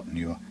the slot, and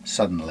you're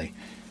suddenly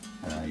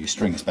your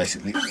string is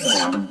basically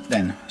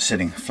then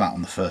sitting flat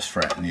on the first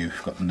fret, and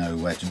you've got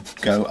nowhere to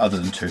go other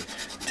than to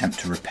attempt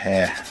to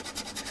repair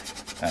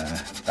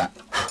that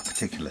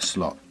particular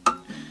slot,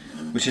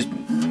 which is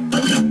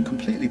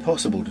completely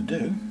possible to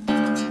do,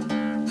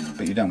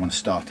 but you don't want to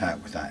start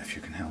out with that if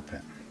you can help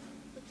it.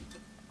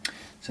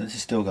 So this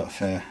has still got a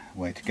fair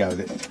way to go.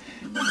 It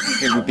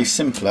would be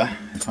simpler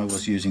if I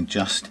was using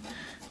just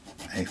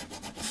a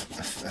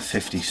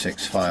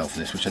 56 file for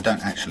this, which I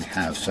don't actually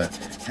have, so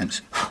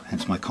hence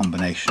my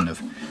combination of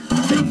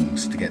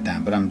things to get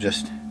down. But I'm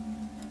doing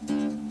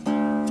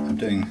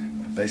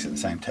basically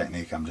the same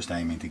technique. I'm just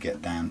aiming to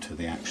get down to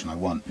the action I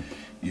want,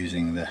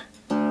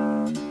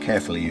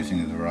 carefully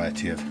using the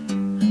variety of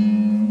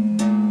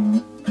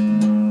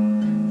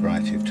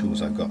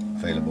tools I've got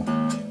available.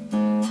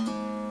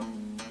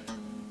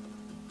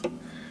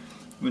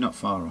 We're not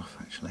far off,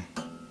 actually.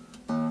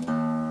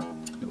 A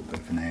little bit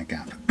of an air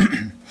gap.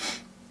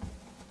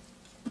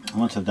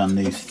 Once I've done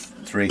these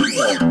 3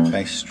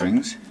 bass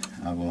strings,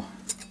 I will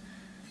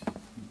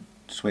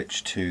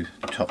switch to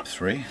the top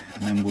 3,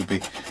 and then we'll be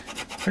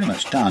pretty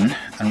much done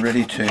and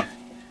ready to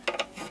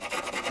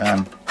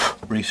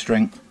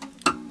restring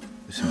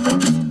with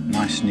some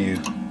nice new,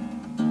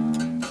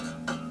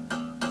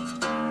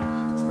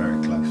 very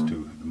close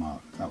to the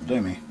mark. That'll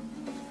do me.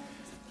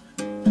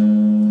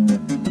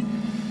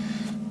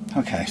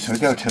 Okay, so we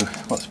go to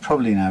what's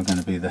probably now going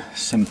to be the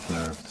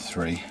simpler of the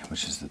 3,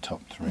 which is the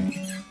top 3.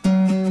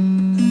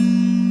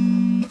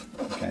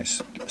 Okay,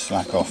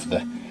 slack off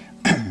the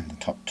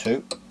top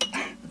 2,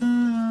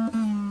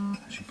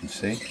 as you can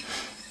see.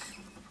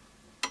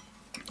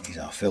 These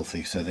are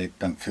filthy, so they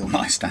don't feel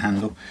nice to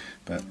handle,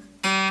 but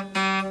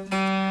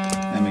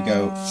then we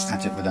go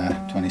at it with our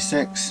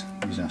 26,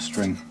 use our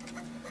string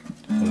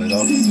to pull it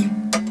off,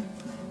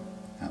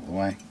 out of the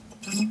way.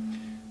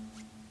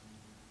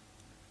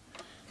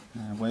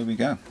 Away we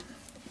go.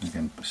 You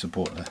can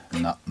support the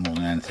nut more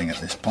than anything at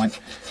this point.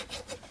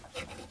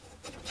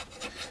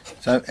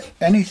 So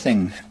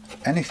anything,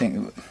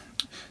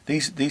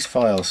 these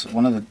files,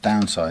 one of the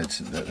downsides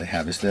that they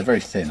have is they're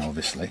very thin,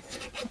 obviously,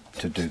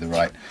 to get the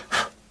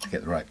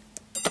right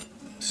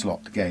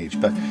slot gauge.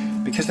 But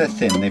because they're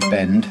thin, they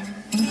bend,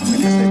 and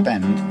because they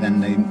bend, then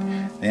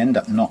they end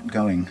up not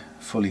going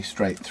fully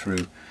straight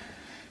through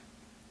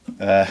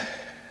the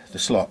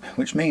slot,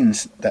 which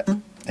means that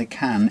they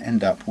can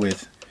end up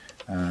with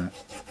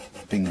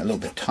being a little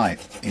bit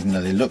tight. Even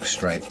though they look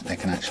straight, they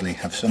can actually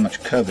have so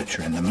much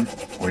curvature in them,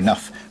 or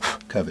enough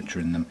curvature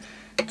in them,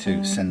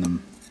 to send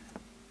them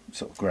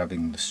sort of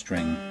grabbing the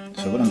string.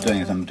 So what I'm doing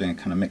is I'm doing a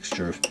kind of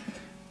mixture of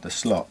the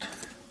slot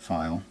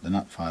file, the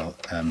nut file,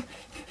 and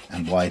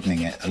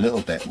widening it a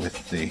little bit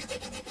with the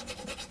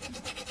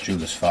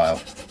jeweler's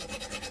file.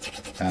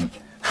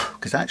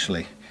 Because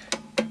actually,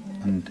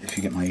 and if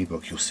you get my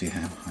ebook you'll see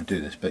how I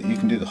do this, but you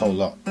can do the whole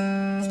lot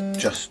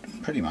just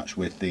pretty much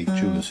with the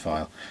jeweler's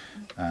file,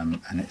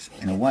 and it's,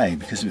 in a way,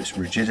 because of its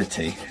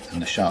rigidity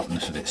and the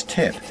sharpness of its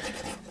tip,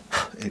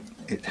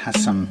 it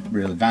has some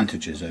real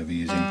advantages over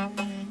using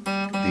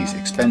these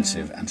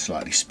expensive and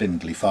slightly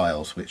spindly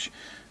files, which,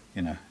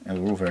 you know, are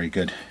all very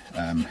good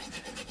on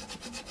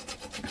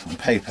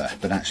paper,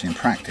 but actually in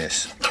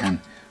practice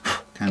can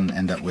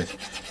end up with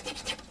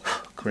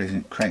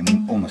creating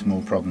almost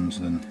more problems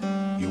than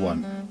you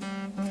want.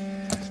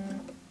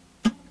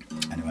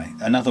 Anyway,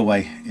 another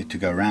way to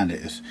go around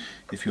it is,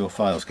 if your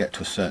files get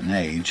to a certain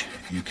age,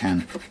 you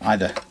can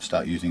either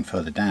start using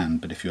further down,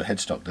 but if your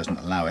headstock doesn't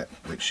allow it,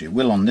 which it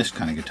will on this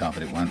kind of guitar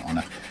but it won't on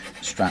a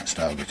Strat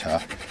style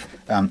guitar,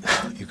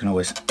 you can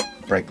always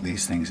break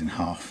these things in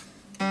half,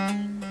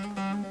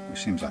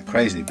 which seems like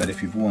crazy, but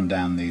if you've worn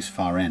down these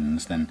far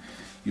ends, then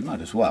you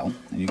might as well,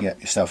 and you get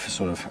yourself a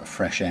sort of a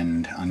fresh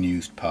end,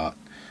 unused part,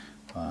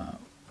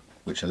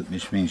 which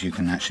means you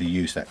can actually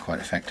use that quite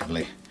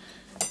effectively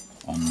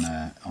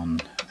on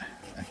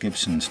a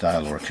Gibson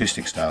style or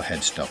acoustic style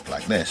headstock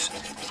like this,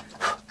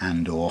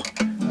 and or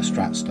a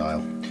Strat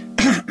style.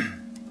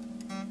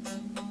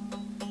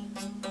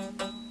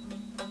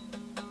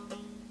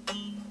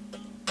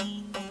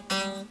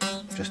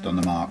 Just on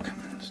the mark.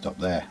 Stop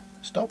there.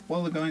 Stop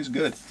while the going's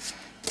good.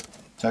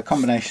 So a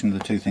combination of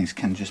the two things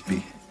can just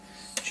be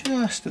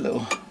just a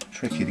little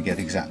tricky to get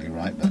exactly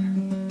right, but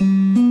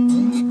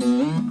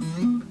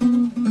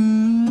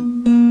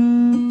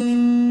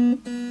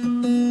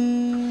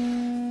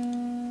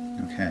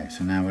okay,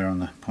 so now we're on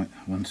the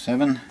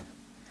 0.17.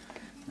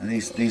 And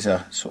these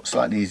are sort of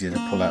slightly easier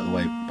to pull out of the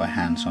way by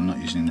hand, so I'm not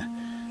using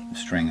the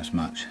string as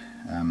much.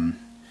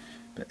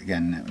 But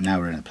again, now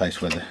we're in a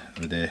place where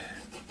the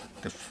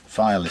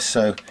file is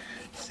so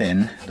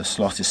thin, the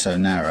slot is so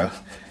narrow,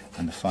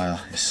 and the file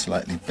is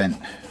slightly bent,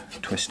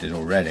 twisted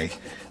already,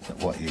 that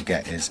what you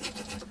get is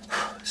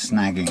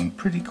snagging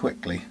pretty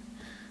quickly.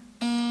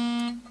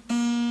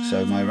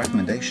 So my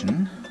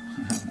recommendation,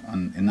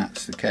 and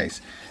that's the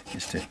case,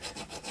 is to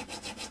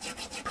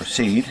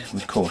proceed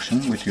with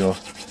caution with your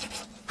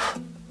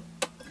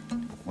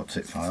what's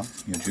it file,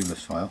 your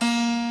jeweler's file.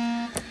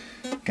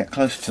 get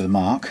close to the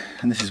mark,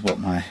 and this is what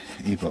my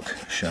ebook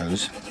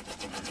shows.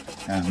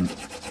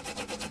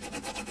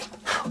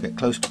 Get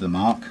close to the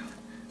mark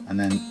and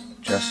then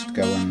just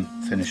go and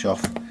finish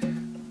off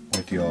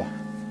with your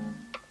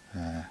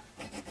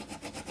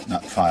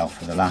nut file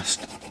for the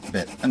last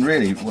bit. And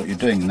really what you're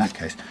doing in that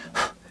case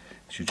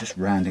is you're just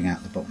rounding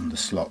out the bottom of the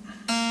slot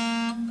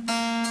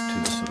to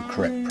the sort of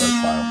correct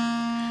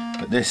profile.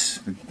 But this,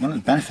 one of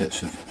the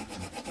benefits of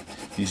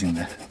using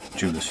the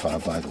jeweler's file,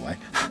 by the way,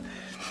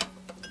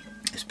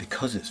 is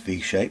because it's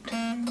V-shaped,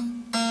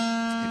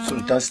 it sort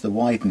of does the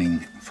widening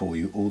for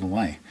you all the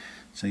way.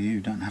 So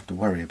you don't have to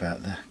worry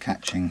about the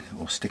catching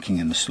or sticking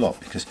in the slot,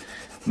 because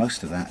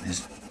most of that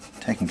is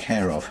taken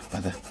care of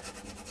by the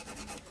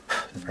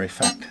very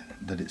fact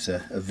that it's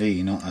a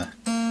V, not a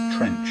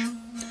trench,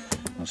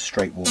 not a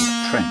straight walled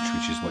trench,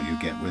 which is what you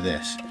get with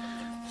this.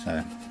 So,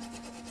 I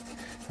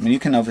mean, you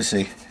can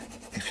obviously,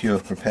 if you're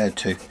prepared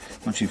to,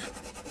 if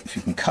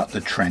you can cut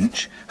the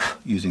trench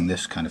using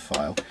this kind of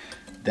file,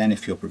 then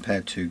if you're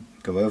prepared to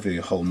go over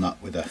your whole nut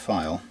with a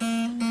file,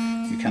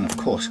 you can of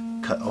course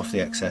cut off the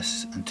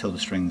excess until the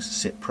strings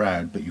sit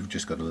proud, but you've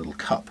just got a little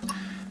cup.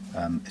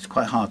 It's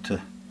quite hard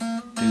to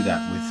do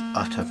that with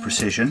utter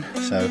precision,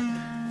 so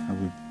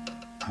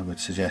I would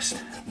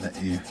suggest that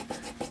you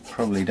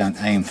probably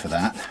don't aim for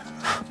that,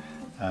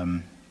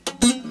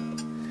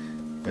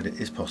 but it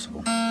is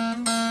possible.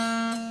 And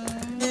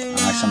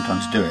I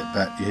sometimes do it,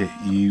 but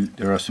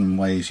there are some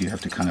ways you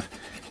have to kind of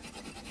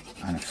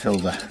fill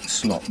the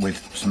slot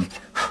with some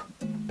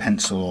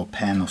pencil or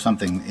pen or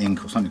something,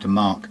 ink or something to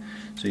mark,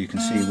 so you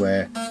can see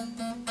where,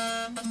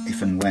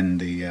 if and when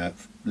the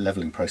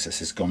leveling process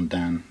has gone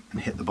down and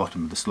hit the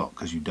bottom of the slot,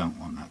 because you don't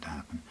want that to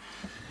happen.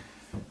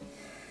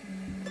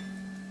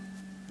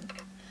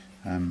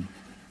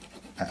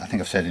 I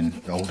think I've said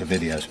in older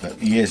videos,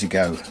 but years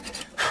ago,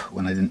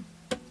 when I didn't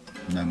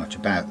know much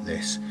about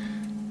this,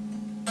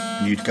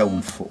 you'd go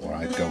on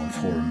I'd go on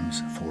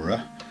forums,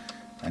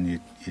 and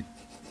you'd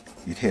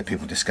hear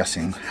people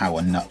discussing how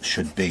a nut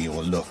should be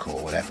or look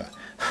or whatever,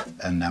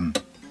 and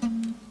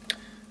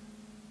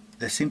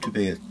there seemed to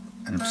be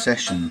an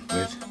obsession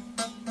with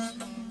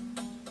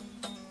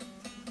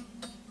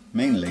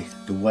mainly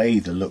the way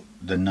the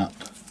nut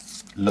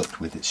looked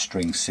with its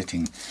string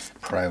sitting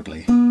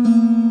proudly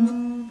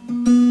on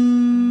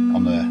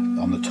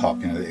the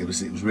top. You know, it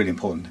was really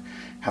important to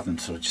have them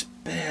sort of just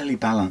barely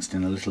balanced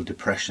in a little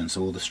depression,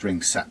 so all the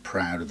strings sat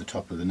proud at the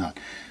top of the nut.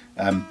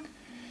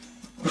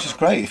 Which is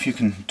great if you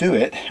can do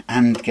it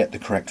and get the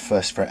correct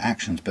first fret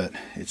actions, but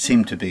it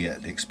seemed to be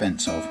at the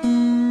expense of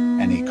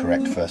any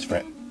correct first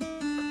fret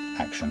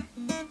action.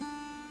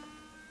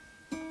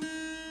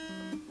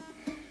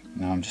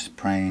 Now I'm just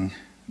praying,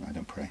 I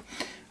don't pray,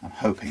 I'm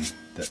hoping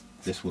that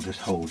this will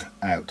just hold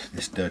out,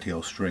 this dirty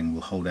old string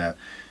will hold out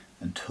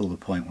until the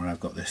point where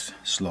I've got this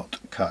slot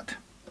cut,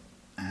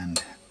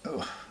 and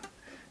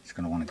it's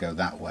going to want to go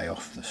that way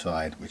off the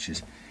side, which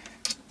is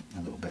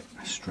a little bit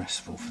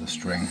stressful for the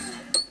string.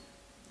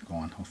 Go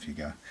on, off you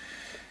go.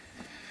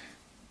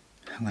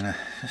 I'm going to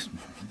just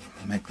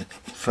make the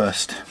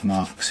first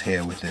marks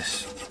here with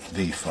this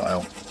V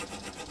file.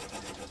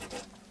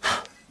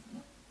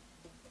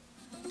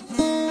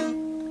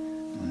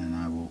 And then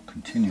I will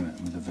continue it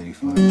with the V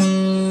file.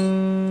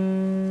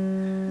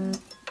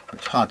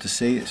 It's hard to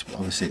see,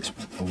 obviously it's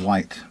a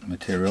white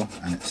material,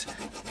 and it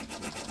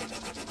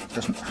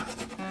doesn't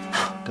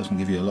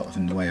give you a lot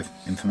in the way of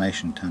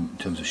information in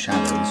terms of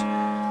shadows.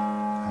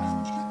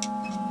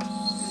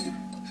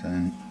 So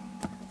then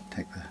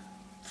take the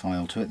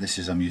file to it. This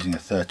is, I'm using a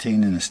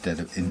 13 instead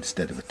of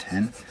a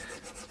 10.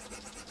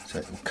 So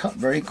it will cut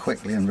very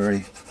quickly and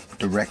very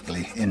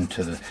directly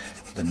into the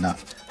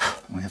nut.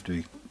 And we have to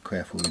be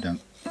careful we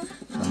don't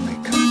suddenly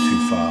cut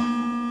too far.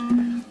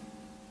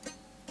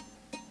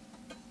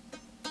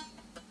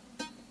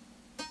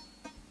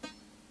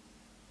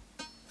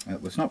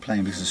 It's not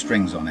playing because the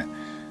string's on it.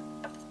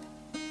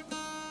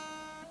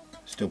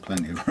 Still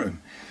plenty of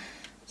room.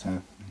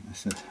 So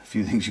there's a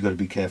few things you've got to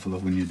be careful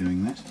of when you're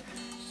doing this.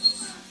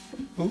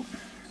 Oh,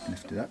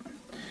 lift it up.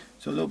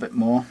 So a little bit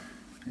more.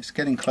 It's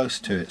getting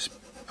close to its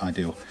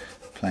ideal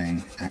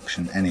playing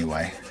action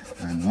anyway.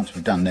 And once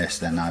we've done this,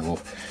 then I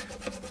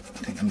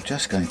think I'm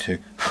just going to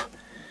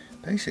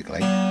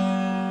basically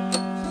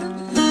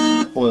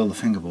oil the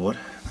fingerboard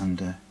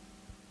and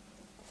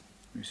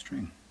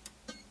restring.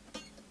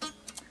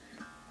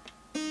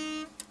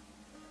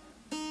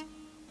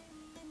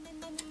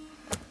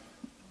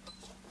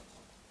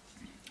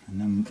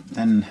 And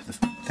then the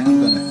thing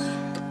I'm going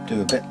to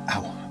do a bit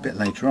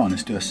later on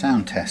is do a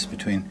sound test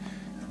between,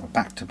 or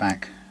back to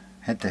back,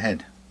 head to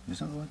head. Is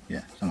that the word?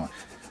 Yeah, somewhere.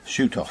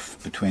 Shoot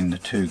off between the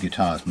two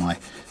guitars, my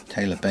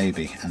Taylor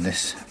Baby and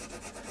this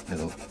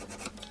little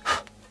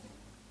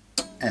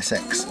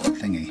SX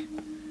thingy.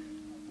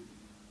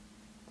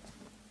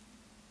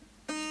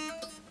 A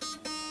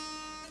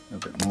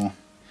little bit more.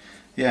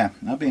 Yeah,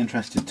 I'd be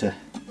interested to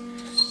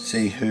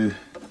see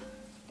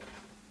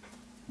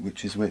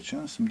which is which.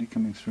 Oh, somebody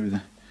coming through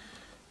the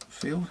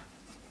field.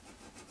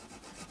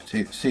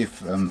 See if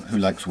who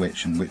likes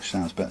which and which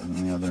sounds better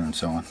than the other and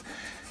so on.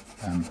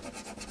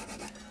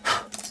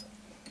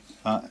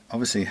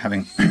 Obviously,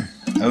 having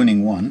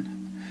owning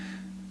one,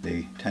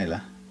 the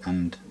Taylor,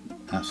 and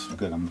that's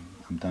good. I'm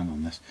done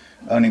on this.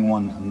 Owning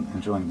one and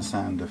enjoying the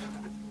sound of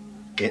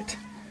it,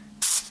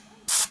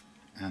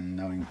 and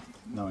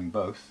knowing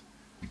both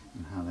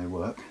and how they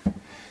work,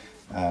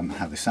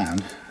 how they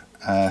sound.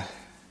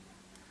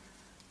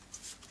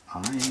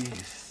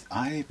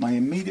 My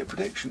immediate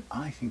prediction,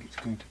 I think it's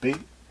going to be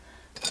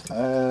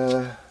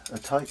a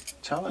tight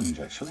challenge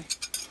actually,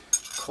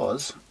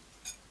 because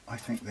I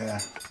think they're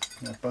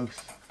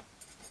both.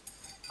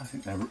 I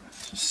think they're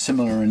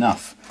similar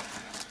enough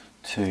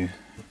to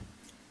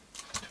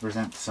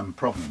present some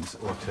problems,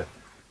 or to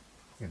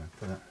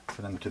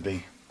for them to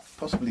be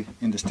possibly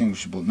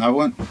indistinguishable. Now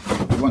I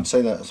won't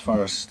say that as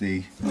far as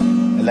the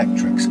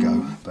electrics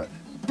go, but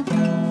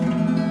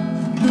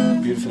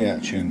beautifully out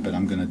of tune. But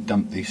I'm going to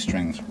dump these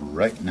strings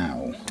right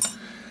now.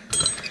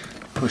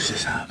 Push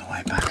this out of the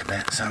way back a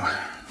bit. So,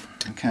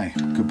 okay,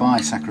 goodbye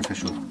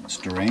sacrificial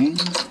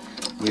strings.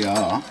 We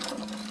are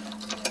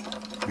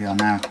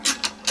now.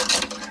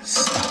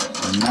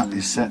 The nut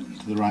is set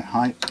to the right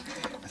height.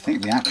 I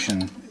think the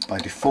action by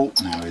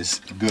default now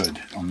is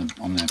good on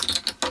the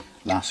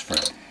last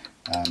fret.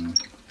 It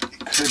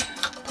could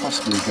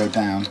possibly go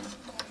down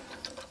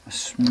a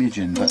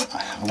smidgen, but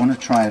I want to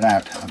try it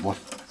out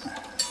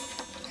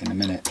in a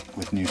minute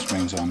with new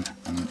strings on,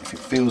 and if it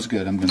feels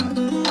good, I'm going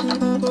to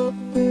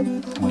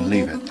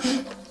leave it.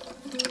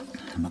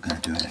 I'm not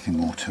going to do anything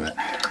more to it.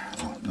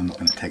 I'm not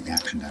going to take the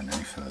action down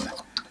any further.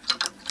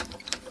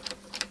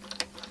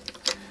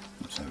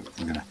 So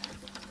we're going to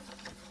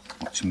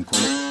watch him call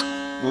it.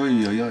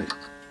 Oi, oi, oi.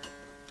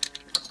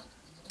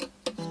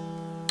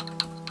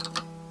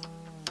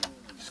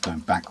 It's going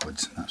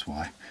backwards, that's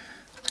why.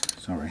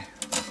 Sorry.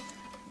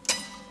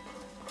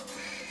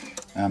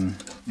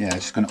 Yeah,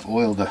 just going to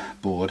oil the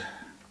board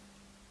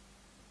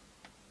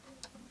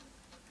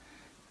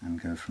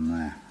and go from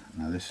there.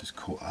 Now this is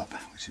caught up,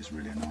 which is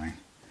really annoying.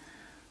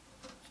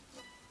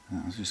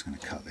 I was just going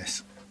to cut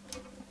this.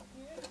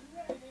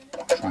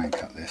 I'll try and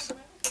cut this.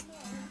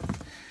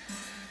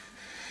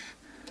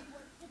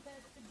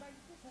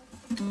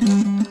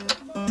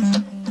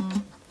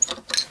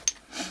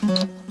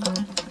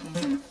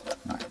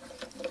 Right.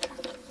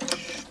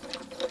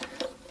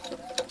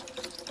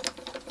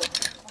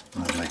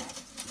 Lovely.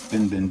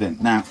 Bin, bin, bin.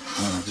 Now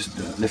I'll just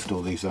lift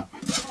all these up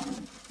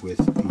with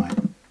my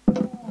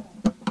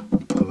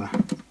puller,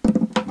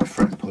 my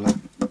fret puller.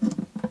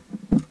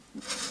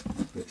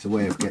 But it's a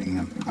way of getting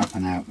them up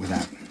and out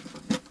without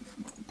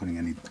putting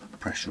any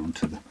pressure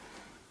onto the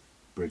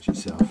bridge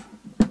itself.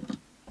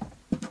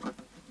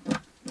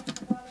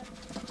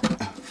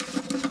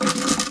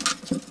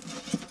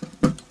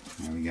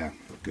 There we go.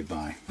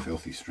 Goodbye,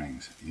 filthy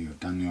strings. You have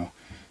done your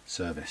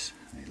service.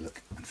 They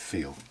look and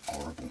feel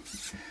horrible.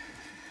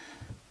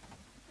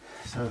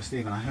 So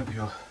Stephen, I hope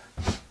your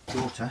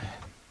daughter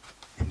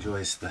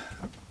enjoys the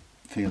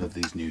feel of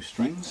these new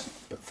strings,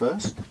 but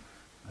first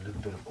a little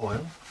bit of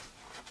oil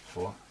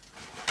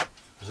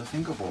as a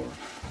fingerboard.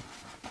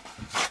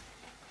 Have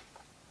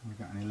we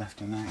got any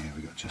left in there? Yeah,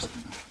 we got just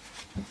enough.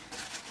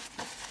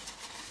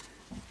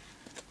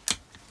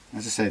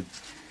 As I said,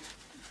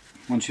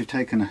 once you've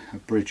taken a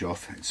bridge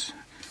off, it's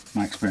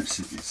my experience,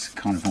 it's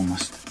kind of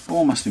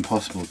almost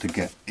impossible to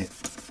get it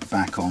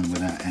back on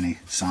without any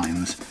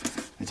signs.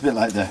 It's a bit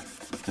like the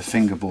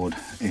fingerboard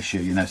issue,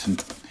 you know.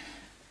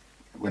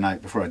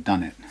 Before I'd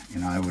done it, you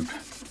know, I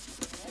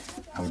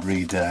would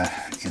read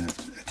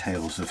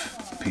tales of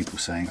people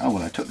saying, oh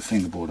well, I took the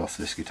fingerboard off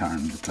this guitar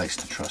and replaced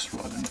the truss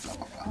rod and blah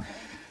blah blah.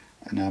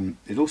 And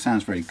it all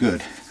sounds very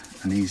good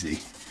and easy,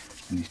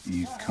 and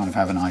you kind of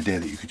have an idea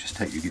that you could just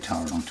take your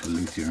guitar onto a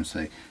luthier and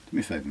say, do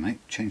me a favour mate,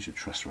 change the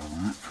truss rod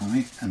on that for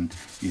me, and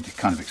you'd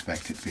kind of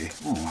expect it to be,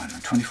 oh I don't know,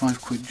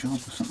 25 quid job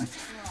or something.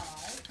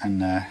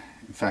 And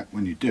in fact,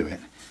 when you do it,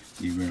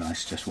 you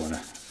realise just what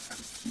a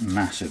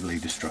massively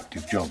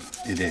destructive job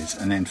it is,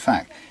 and in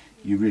fact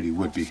you really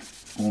would be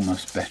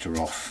almost better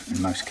off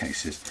in most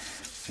cases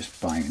just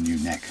buying a new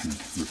neck and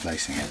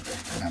replacing it.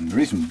 And the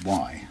reason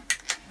why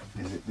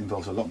is it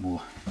involves a lot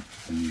more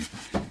than you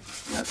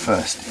at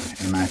first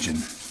imagine,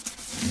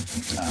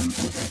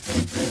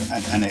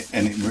 and it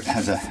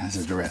has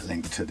a direct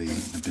link to the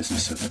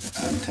business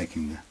of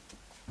taking the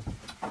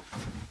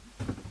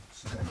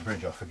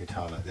bridge off a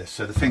guitar like this.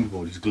 So the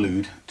fingerboard is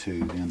glued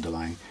to the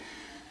underlying,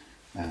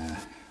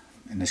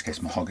 in this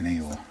case mahogany,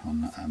 or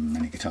on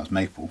many guitars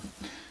maple,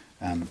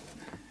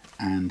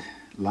 and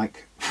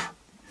like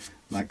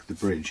the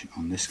bridge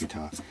on this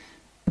guitar,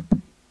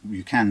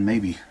 you can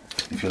maybe,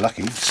 if you're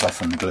lucky,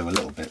 soften the glue a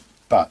little bit,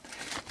 but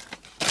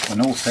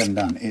when all's said and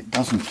done, it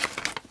doesn't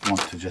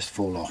want to just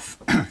fall off.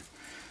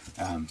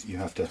 You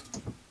have to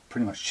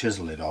pretty much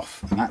chisel it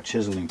off, and that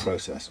chiseling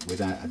process,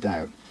 without a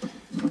doubt,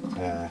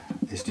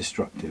 is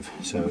destructive.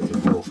 So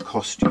it will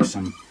cost you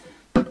some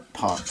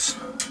parts,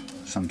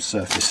 some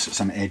surface,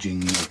 some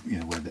edging, you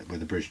know, where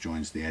the bridge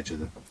joins the edge of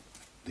the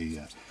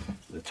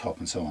top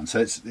and so on. So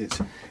it's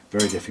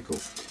very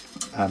difficult.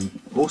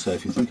 Also,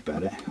 if you think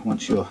about it,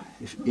 once you're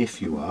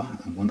if you are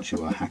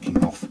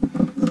hacking off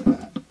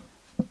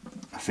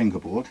a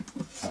fingerboard,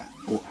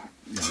 or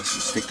let's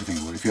stick to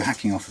fingerboard. If you're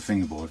hacking off a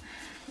fingerboard,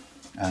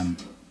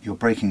 you're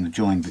breaking the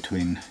join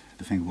between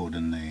the fingerboard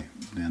and the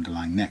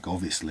underlying neck,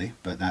 obviously,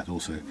 but that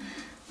also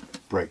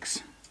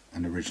breaks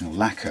an original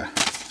lacquer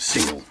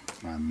seal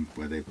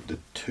where the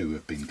two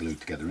have been glued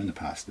together in the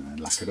past and then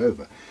lacquered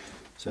over.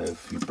 So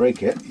if you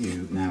break it,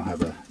 you now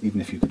have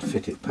even if you could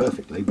fit it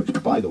perfectly, which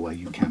by the way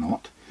you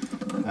cannot,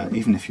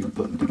 even if you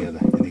put them together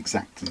in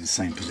exactly the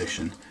same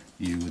position,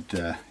 you would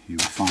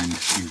find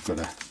you've got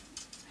a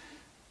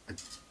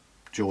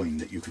join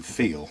that you could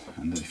feel,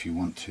 and that if you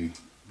want to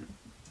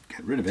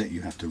get rid of it,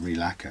 you have to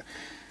re-lacquer.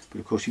 But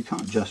of course you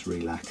can't just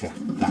re-lacquer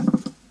that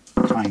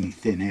tiny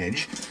thin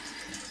edge.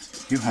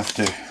 You have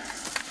to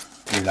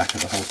re-lacquer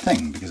the whole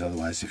thing, because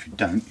otherwise, if you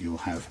don't, you'll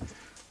have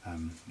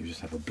you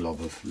just have a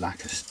blob of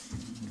lacquer,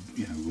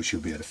 which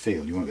you'll be able to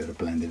feel. You won't be able to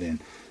blend it in.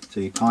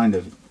 So you're kind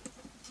of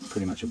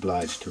pretty much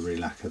obliged to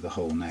re-lacquer the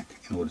whole neck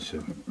in order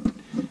to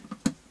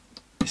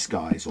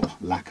disguise or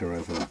lacquer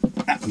over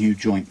that new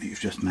joint that you've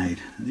just made.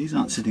 And these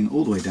aren't sitting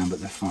all the way down, but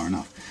they're far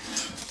enough.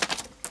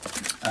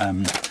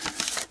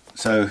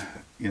 So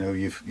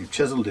you've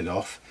chiseled it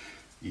off.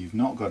 You've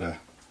not got a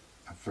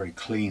very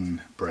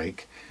clean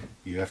break.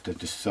 You have to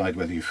decide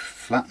whether you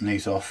flatten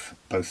these off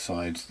both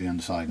sides, the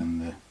underside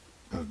and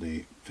of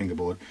the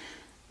fingerboard,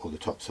 or the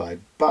top side.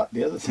 But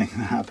the other thing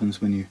that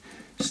happens when you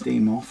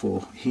steam off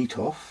or heat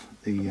off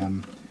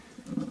the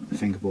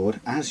fingerboard,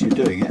 as you're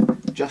doing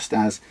it, just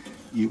as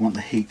you want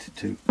the heat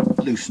to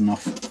loosen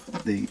off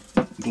the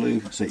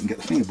glue so you can get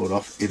the fingerboard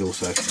off, it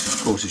also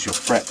causes your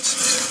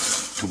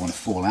frets to want to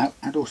fall out,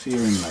 and also your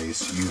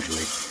inlays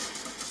usually.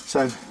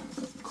 So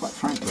quite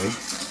frankly,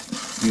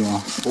 you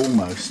are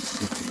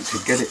almost, to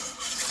get it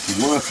to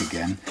work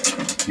again,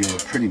 you're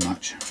pretty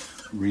much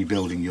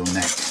rebuilding your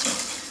neck.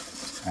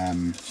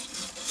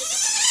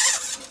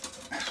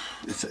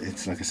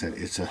 It's like I said,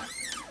 it's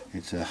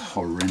a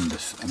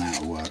horrendous amount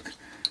of work,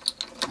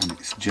 and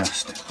it's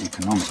just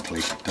economically,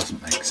 it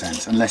doesn't make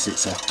sense unless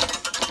it's a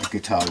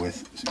guitar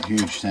with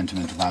huge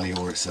sentimental value,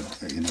 or it's a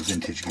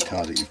vintage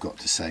guitar that you've got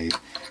to save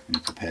and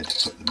you're prepared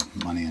to put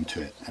the money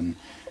into it. And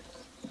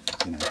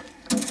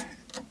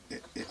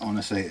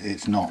honestly,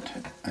 it's not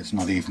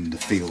even the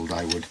field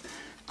I would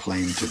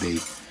claim to be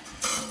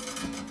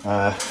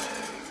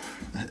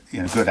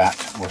good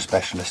at, or a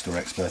specialist or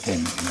expert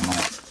in.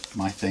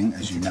 My thing,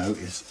 as you know,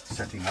 is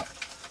setting up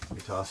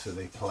guitars so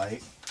they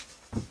play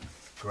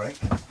great.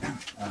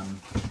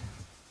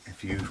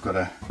 If you've got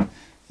a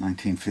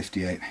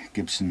 1958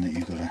 Gibson that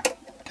you've got to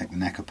take the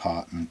neck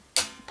apart and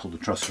pull the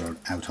truss rod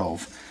out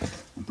of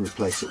and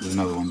replace it with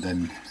another one,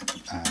 then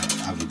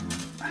I would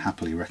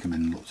happily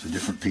recommend lots of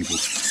different people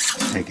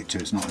take it to.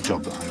 It's not a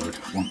job that I would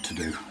want to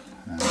do.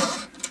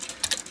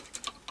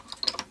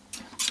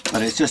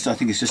 But I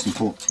think it's just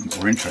important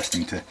or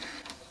interesting to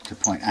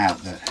point out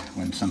that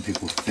when some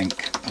people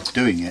think of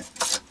doing it,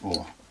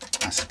 or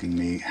asking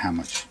me how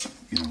much,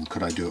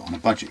 could I do it on a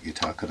budget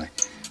guitar?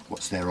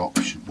 What's their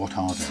option? What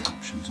are their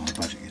options on a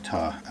budget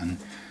guitar? And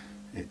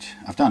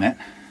I've done it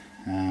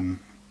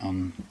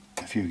on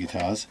a few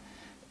guitars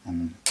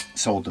and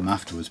sold them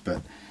afterwards.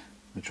 But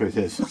the truth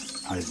is,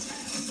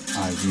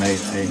 I've made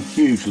a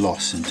huge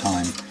loss in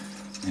time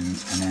and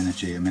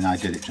energy. I mean, I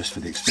did it just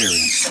for the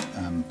experience,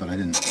 but I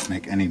didn't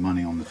make any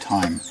money on the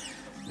time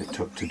it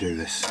took to do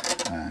this,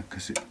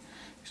 because it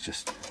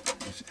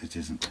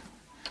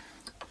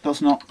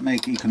does not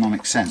make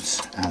economic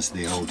sense, as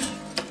the old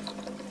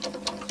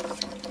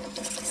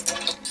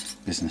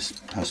business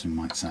person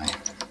might say.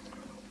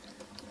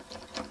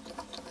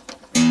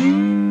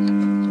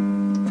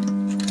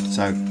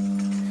 So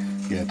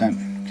yeah,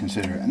 don't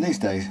consider it. And these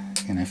days,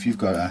 if you've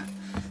got a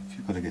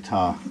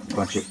guitar,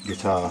 budget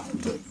guitar,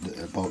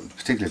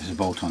 particularly if it's a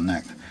bolt-on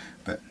neck,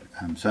 but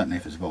certainly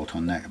if it's a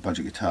bolt-on neck, a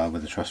budget guitar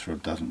where the truss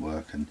rod doesn't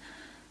work and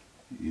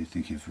you're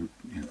thinking of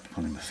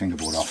pulling the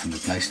fingerboard off and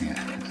replacing it,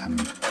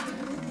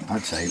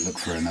 I'd say look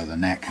for another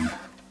neck and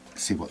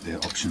see what the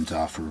options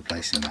are for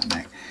replacing that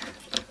neck.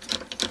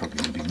 It's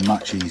probably going to be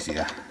much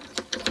easier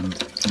and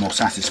more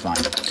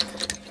satisfying,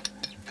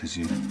 because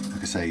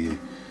like I say, you're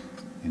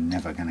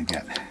never going to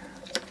get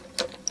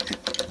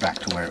it back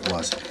to where it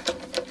was.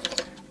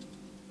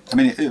 I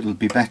mean, it'll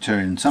be better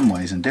in some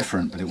ways and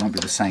different, but it won't be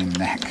the same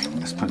neck,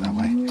 let's put it that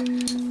way.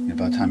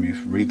 By the time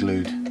you've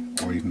re-glued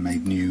or even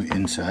made new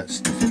inserts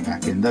to fit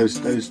back in, those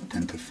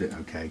tend to fit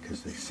okay,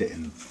 because they sit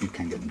in, you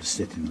can get them to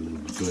sit in a little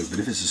bit of glue. But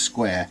if it's a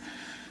square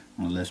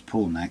on a Les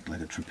Paul neck, like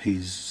a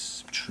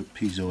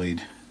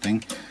trapezoid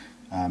thing,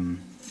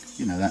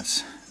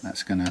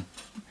 that's going to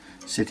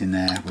sit in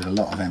there with a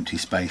lot of empty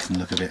space and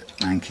look a bit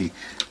manky.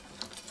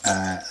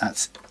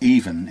 That's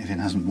even if it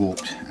hasn't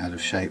warped out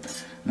of shape.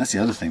 And that's the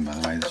other thing, by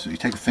the way, so you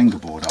take a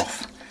fingerboard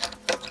off,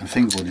 and a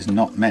fingerboard is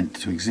not meant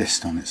to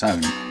exist on its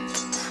own,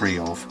 free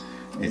of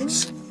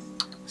its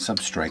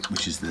substrate,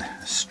 which is the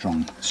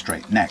strong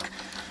straight neck.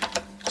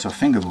 So a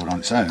fingerboard on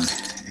its own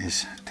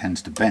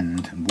tends to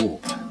bend and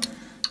warp.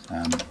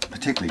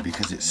 particularly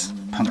because it's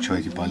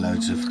punctuated by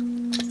loads of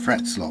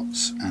fret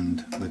slots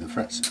and with the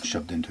frets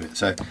shoved into it.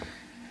 So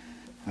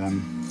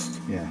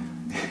yeah,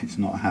 it's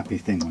not a happy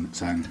thing on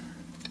its own.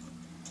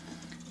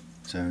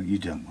 So you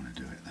don't want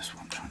to do it. That's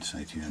what I'm trying to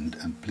say to you.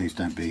 And please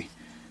don't be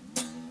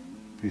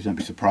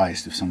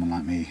surprised if someone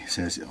like me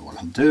says, "Oh, well,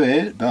 I'll do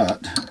it,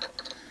 but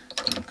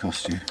it'll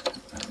cost you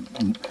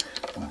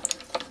well,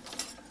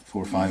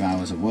 4 or 5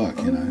 hours of work."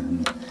 You know,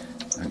 and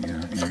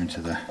you're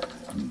into the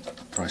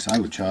price I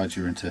would charge.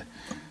 You're into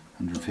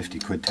 150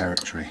 quid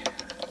territory,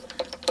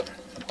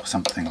 or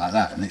something like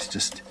that, and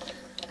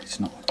it's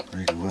not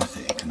really worth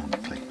it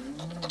economically.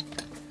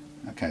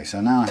 Okay, so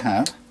now I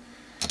have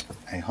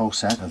a whole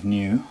set of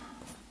new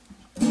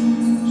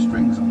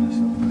strings on this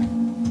little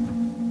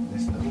thing.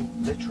 This little,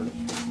 literally,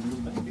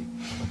 little baby.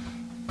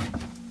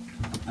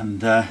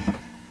 And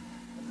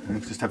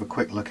let's just have a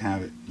quick look how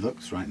it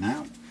looks right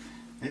now.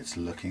 It's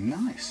looking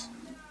nice.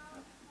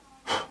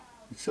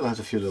 It still has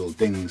a few little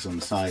dings on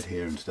the side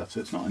here and stuff, so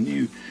it's not a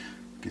new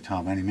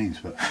guitar by any means,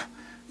 but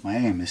my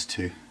aim is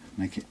to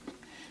make it,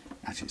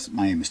 actually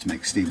my aim is to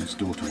make Stephen's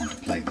daughter want to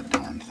play the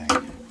darn thing.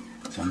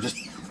 So I'm just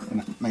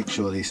going to make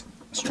sure these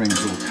strings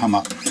all come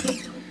up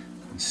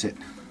and sit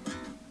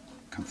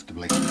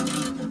comfortably.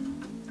 Probably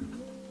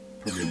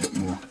a bit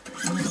more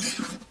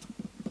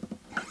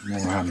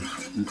a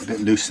bit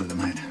looser than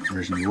I'd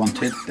originally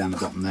wanted down the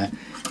bottom there,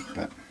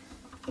 but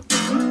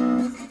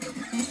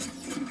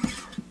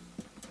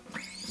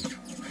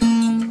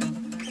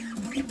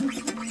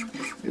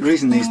the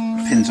reason these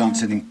pins aren't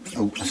sitting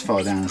as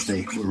far down as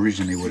they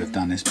originally would have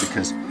done is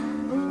because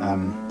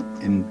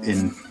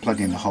in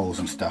plugging the holes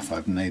and stuff,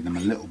 I've made them a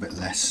little bit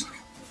less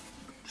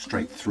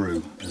straight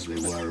through as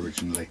they were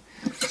originally.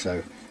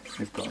 So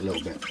they've got a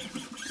little bit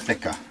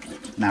thicker,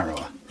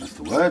 narrower, that's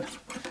the word,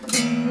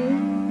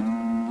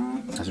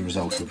 as a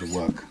result of the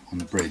work on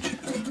the bridge.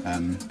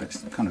 But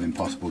it's kind of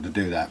impossible to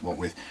do that, what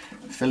with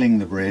filling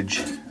the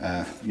bridge,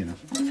 you know,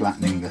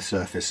 flattening the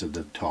surface of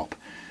the top,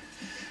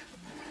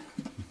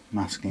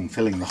 masking,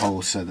 filling the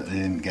holes so that they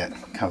didn't get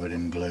covered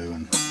in glue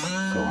and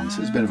so on. So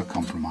it's a bit of a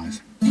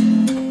compromise.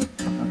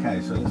 Okay,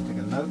 so let's take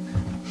a look.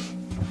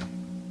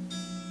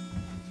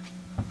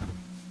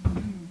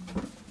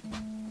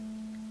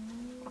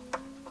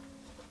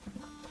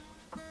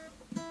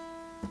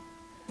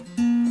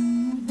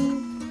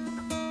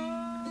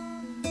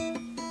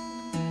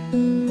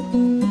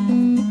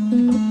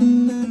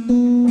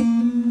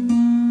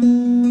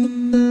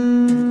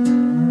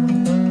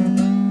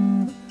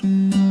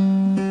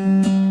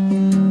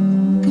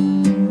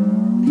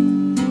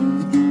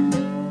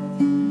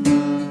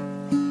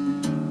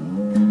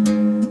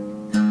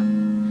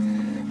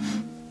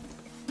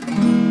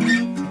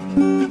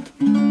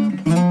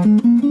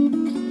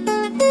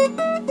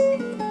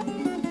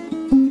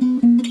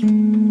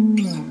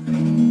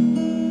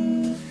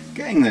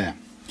 There.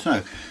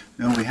 So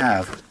now we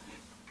have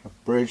a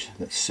bridge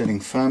that's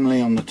sitting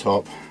firmly on the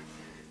top.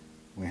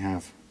 We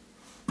have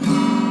a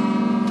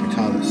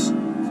guitar that's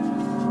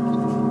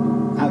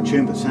out of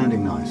tune but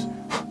sounding nice.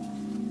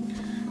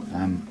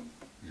 I'm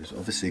just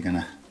obviously going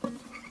to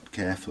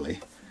carefully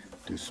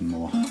do some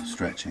more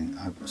stretching.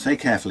 I say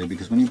carefully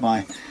because when you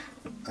buy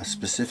a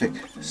specific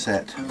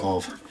set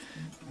of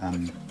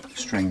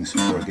strings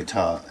for a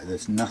guitar,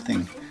 there's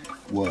nothing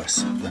worse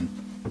than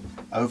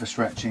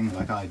overstretching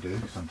like I do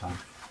sometimes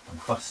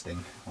and busting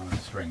one of the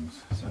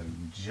strings, so you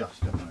just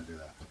don't want to do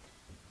that.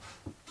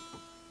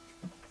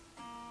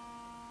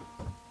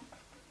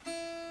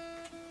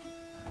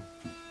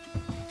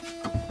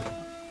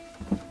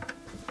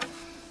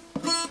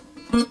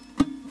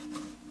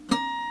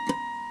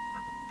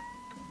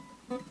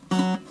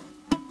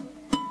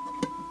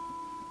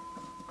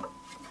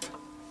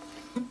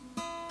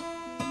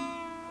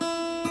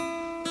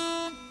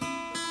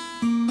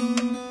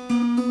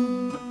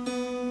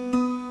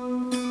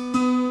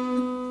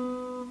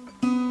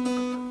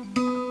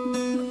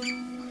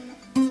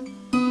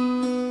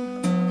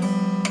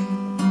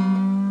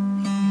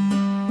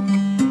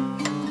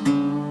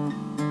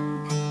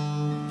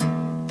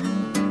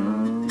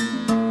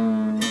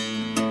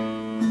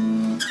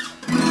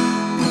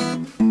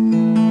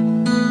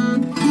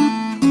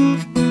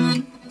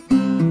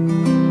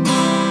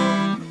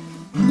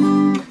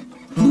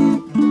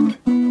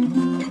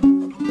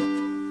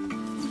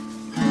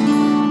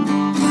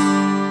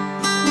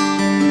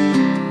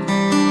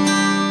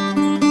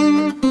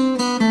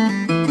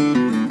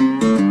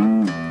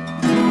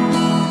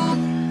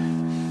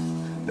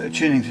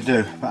 Tuning to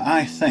do, but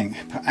I think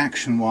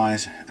action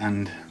wise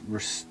and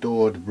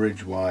restored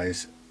bridge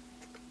wise,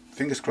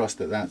 fingers crossed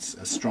that that's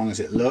as strong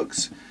as it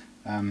looks.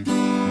 You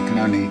can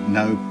only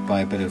know by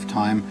a bit of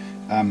time.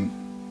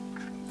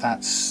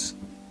 That's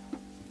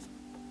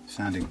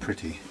sounding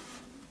pretty.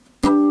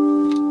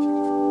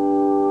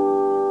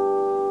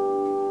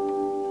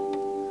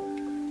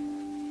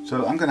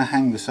 So I'm going to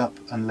hang this up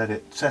and let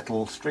it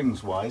settle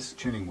strings wise,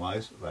 tuning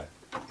wise. Right,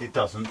 it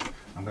doesn't.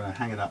 I'm going to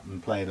hang it up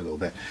and play it a little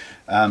bit.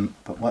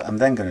 But what I'm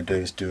then going to do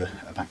is do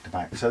a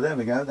back-to-back. So there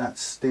we go,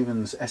 that's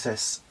Stephen's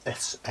SX,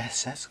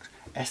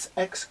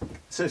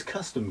 so it's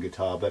custom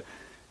guitar, but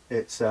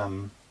it's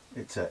a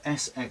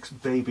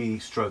SX Baby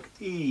stroke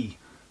E,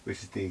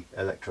 which is the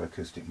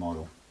electroacoustic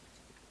model.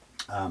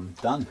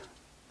 Done,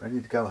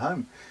 ready to go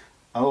home.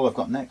 All I've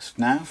got next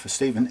now for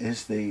Stephen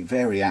is the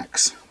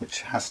Variax,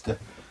 which has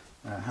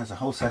a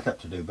whole setup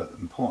to do, but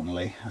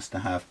importantly has to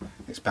have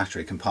its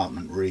battery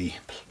compartment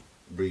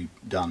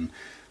redone.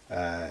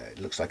 It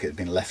looks like it had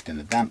been left in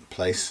a damp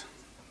place,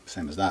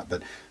 same as that,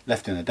 but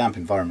left in a damp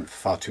environment for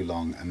far too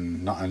long,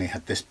 and not only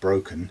had this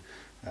broken,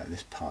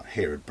 this part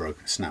here had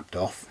broken, snapped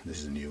off, this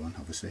is a new one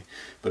obviously,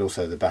 but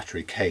also the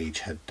battery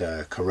cage had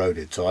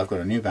corroded. So I've got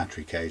a new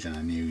battery cage and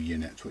a new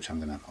unit, which I'm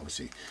going to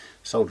obviously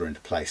solder into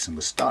place, and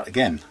we'll start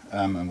again,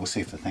 and we'll see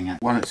if the thing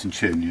acts. While it's in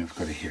tune, you've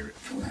got to hear it.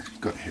 You've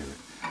got to hear it.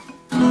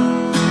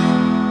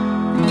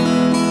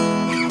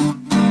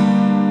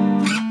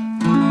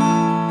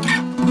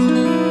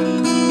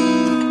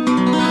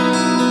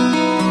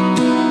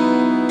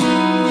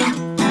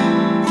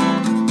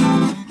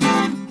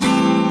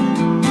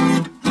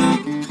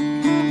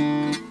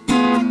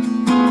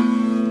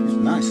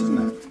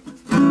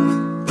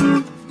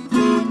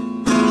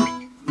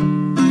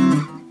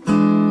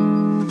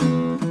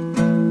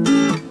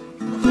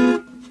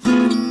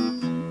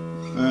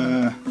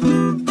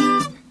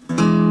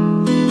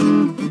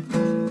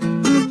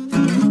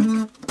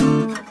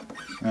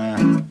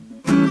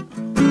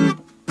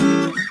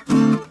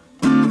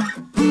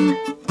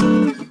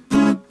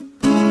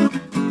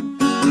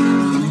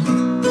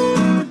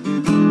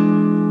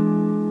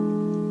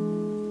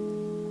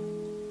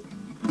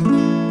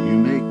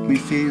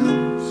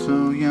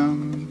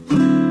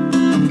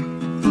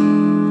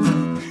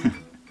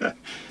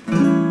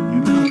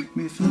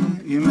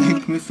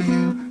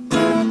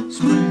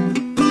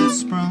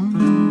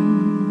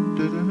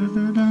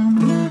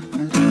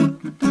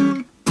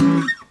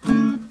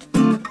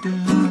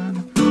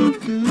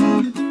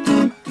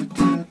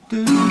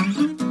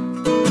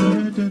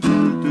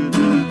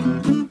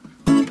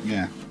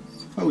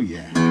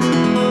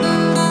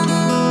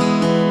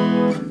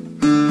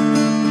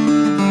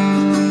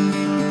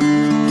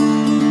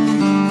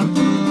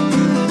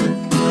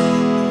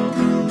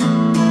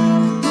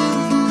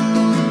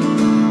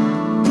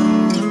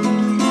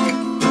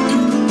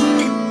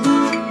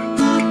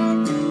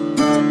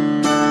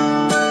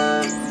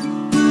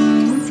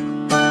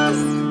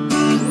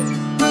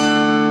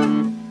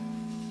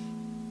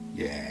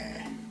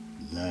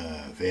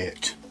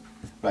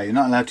 Right, you're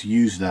not allowed to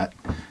use that.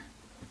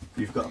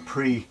 You've got a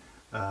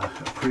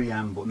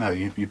preamble. No,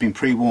 you've been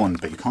pre-warned,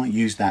 but you can't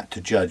use that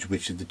to judge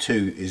which of the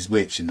two is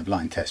which in the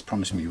blind test.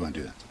 Promise me you won't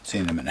do that. See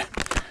you in a minute.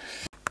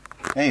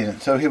 Hey,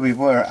 so here we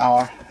were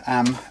at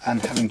and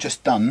having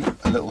just done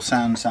a little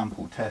sound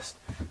sample test,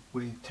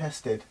 we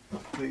tested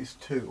these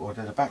two, or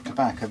did a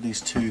back-to-back of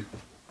these two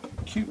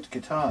cute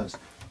guitars.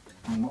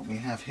 And what we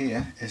have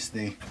here is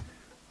the,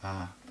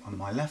 on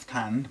my left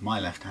hand,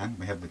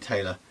 we have the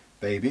Taylor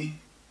Baby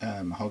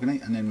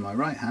mahogany, and in my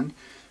right hand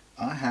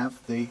I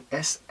have the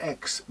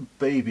SX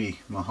Baby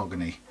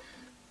mahogany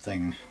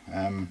thing,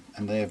 and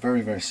they are very,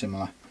 very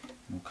similar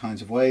in all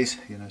kinds of ways,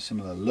 you know,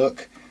 similar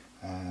look,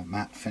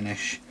 matte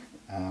finish.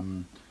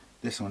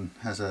 This one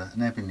has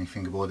an ebony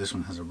fingerboard, this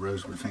one has a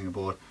rosewood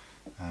fingerboard,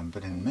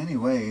 but in many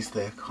ways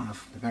they've got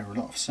a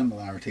lot of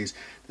similarities.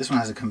 This one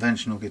has a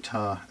conventional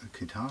guitar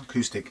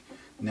acoustic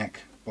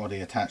neck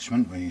body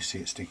attachment where you see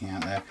it sticking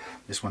out there.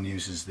 This one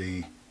uses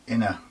the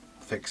inner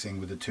fixing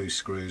with the two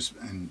screws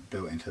and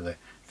built into the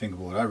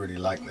fingerboard. I really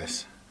like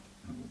this.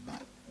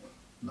 That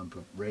lump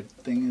of red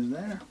thing is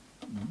there.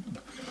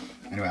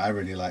 Anyway, I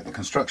really like the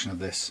construction of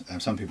this.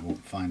 Some people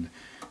find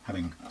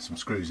having some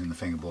screws in the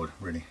fingerboard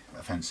really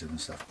offensive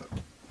and stuff, but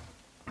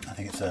I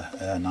think it's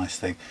a nice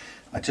thing.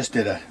 I just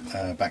did a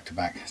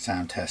back-to-back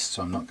sound test,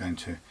 so I'm not going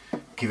to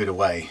give it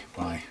away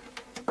by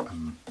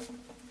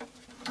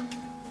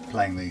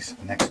playing these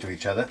next to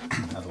each other.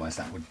 Otherwise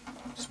that would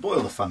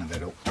spoil the fun of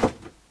it all.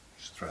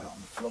 Just throw it on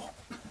the floor.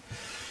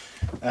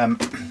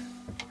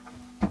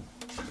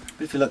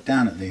 If you look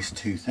down at these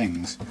two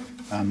things,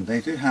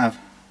 they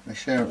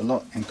share a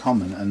lot in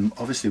common, and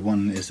obviously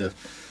one is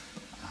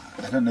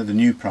I don't know the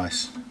new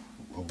price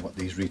or what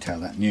these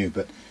retail at new,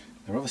 but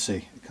they're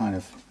obviously kind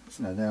of,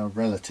 you know, they're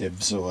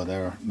relatives, or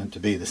they're meant to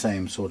be the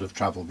same sort of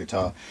travel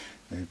guitar.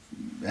 The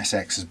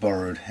SX has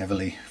borrowed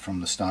heavily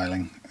from the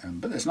styling,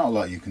 but there's not a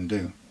lot you can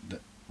do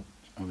that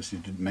obviously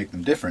to make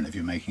them different if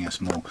you're making a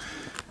small,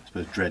 I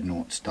suppose,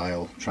 dreadnought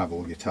style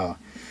travel guitar.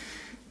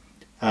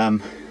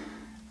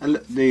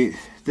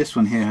 This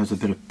one here has a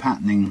bit of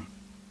patterning.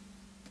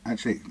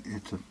 Actually,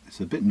 it's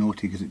a bit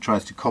naughty because it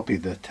tries to copy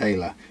the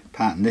Taylor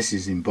pattern. This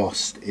is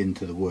embossed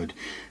into the wood.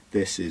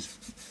 This is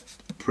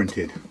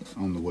printed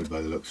on the wood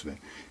by the looks of it.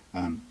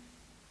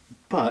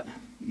 But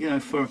you know,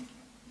 for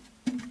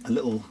a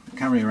little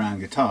carry-around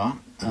guitar,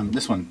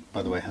 this one,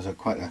 by the way, has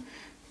quite a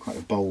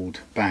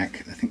bold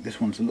back. I think this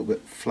one's a little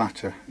bit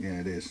flatter. Yeah,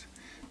 it is.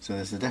 So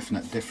there's a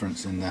definite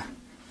difference in the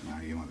Now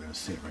you won't be able to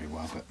see it very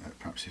well, but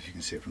perhaps if you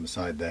can see it from the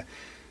side there,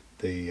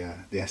 the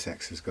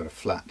SX has got a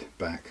flat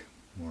back,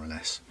 more or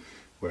less,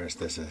 whereas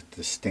there's a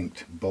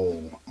distinct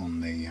bowl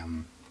on the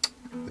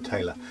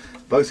Taylor.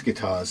 Both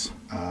guitars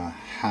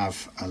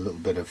have a little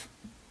bit of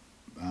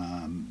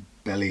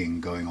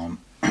bellying going on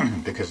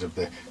because of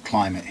the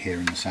climate here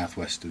in the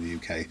southwest of the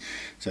UK.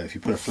 So if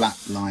you put a flat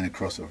line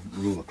across, or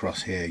rule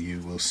across here, you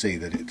will see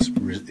that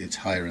it's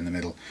higher in the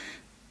middle,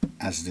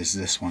 as is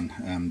this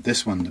one.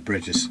 This one, the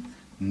bridges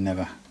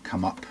never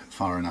come up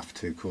far enough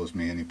to cause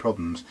me any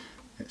problems.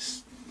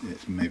 It's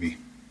maybe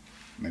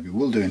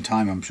will do in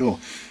time, I'm sure.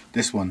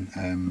 This one,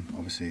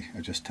 obviously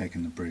I've just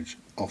taken the bridge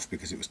off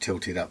because it was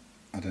tilted up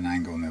at an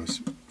angle and there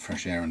was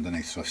fresh air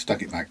underneath, so I've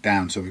stuck it back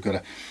down, so we've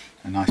got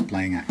a nice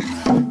playing action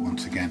there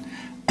once again.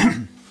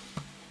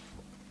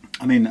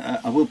 I mean,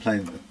 I will play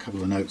a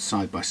couple of notes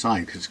side by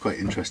side because it's quite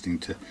interesting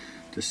to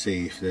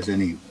see if there's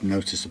any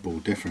noticeable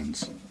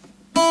difference.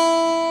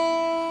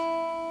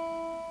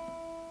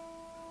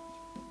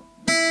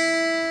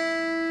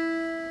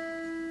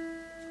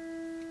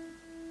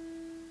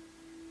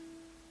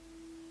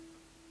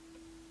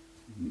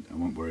 I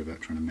won't worry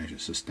about trying to measure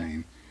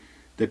sustain.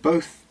 They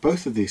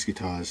both of these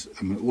guitars,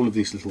 I mean, all of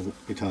these little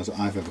guitars that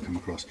I've ever come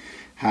across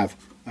have,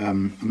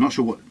 I'm not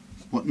sure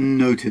what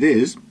note it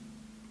is,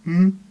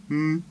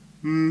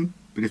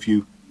 but if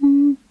you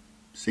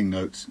sing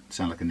notes,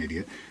 sound like an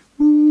idiot,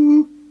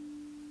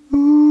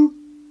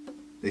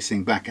 they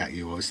sing back at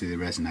you. Obviously they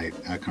resonate.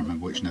 I can't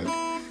remember which note.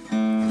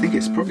 I think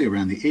it's probably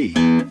around the E.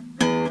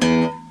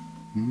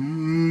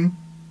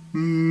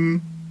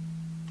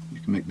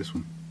 You can make this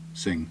one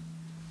sing.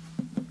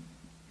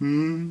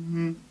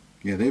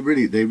 Yeah, they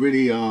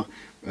really are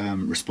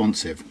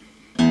responsive.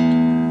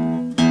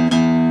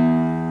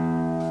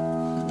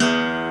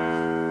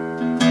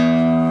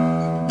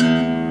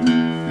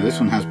 Now this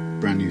one has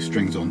brand new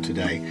strings on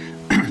today.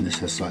 This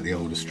has slightly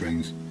older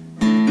strings.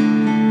 Can't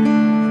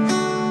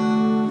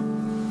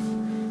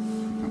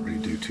really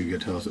do two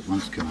guitars at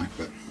once, can I?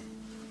 But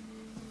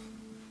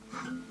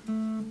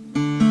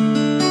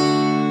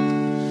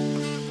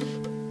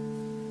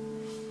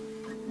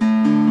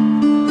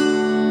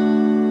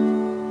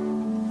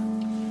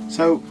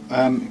so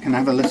you can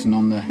have a listen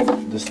on the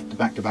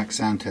back-to-back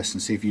sound test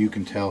and see if you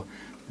can tell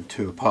the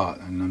two apart,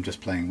 and I'm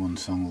just playing one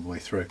song all the way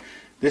through.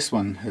 This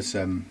one has,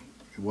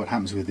 what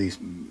happens with these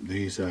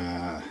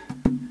I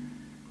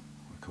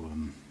call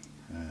them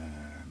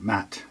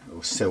matte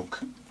or silk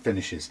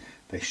finishes,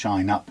 they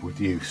shine up with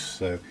use,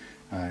 so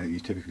you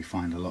typically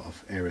find a lot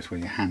of areas where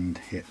your hand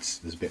hits,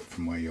 there's a bit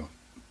from where your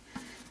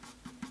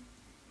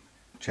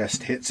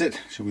chest hits it,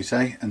 shall we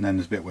say, and then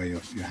there's a bit where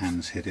your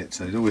hands hit it,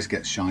 so it always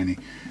gets shiny.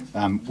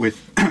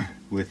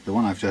 With the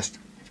one I've just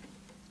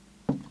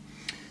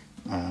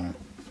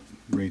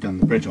redone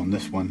the bridge on,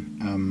 this one,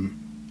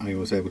 I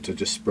was able to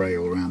just spray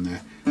all around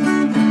there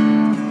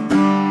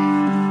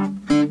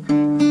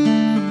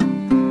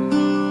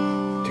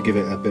to give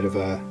it a bit of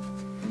a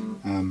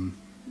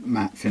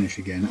matte finish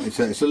again. It's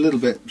a little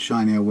bit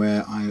shinier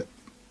where I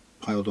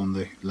piled on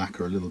the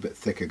lacquer a little bit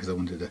thicker because I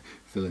wanted to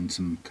fill in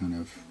some kind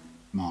of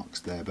marks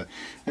there. But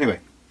anyway,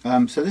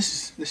 so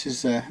this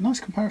is a nice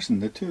comparison.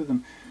 The two of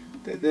them,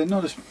 they're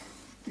not as,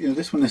 you know,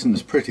 this one isn't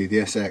as pretty, the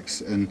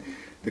SX, and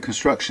the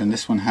construction.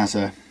 This one has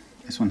a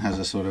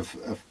sort of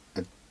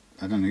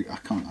I don't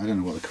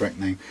know what the correct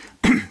name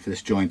for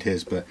this joint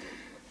is, but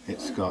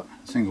it's got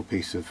a single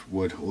piece of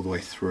wood all the way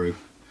through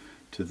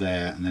to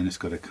there, and then it's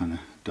got a kind of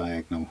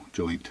diagonal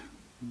joint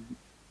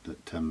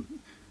that the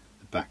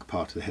back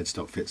part of the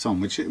headstock fits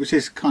on, which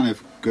is kind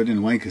of good in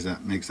a way because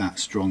that makes that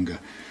stronger.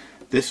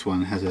 This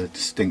one has a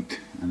distinct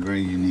and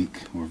very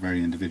unique, or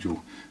very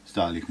individual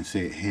style. You can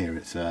see it here.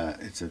 It's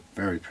a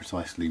very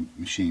precisely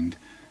machined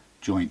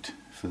joint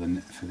for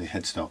the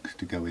headstock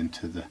to go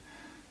into the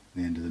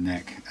end of the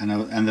neck, and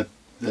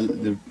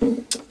the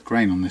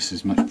grain on this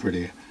is much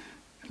prettier,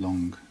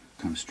 long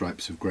kind of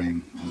stripes of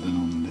grain than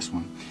on this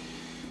one.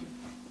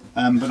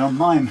 But on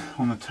mine,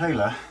 on the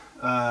Taylor,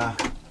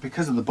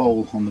 because of the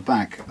bowl on the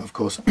back, of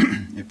course,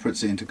 it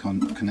puts it into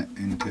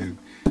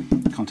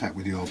contact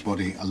with your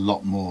body a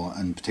lot more,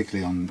 and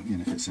particularly on, you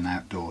know, if it's an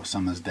outdoor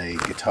summer's day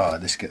guitar,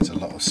 this gets a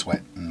lot of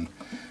sweat and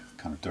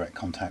kind of direct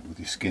contact with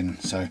your skin.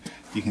 So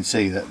you can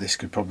see that this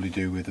could probably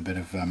do with a bit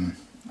of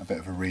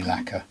a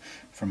re-lacquer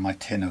from my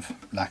tin of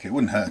lacquer. It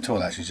wouldn't hurt at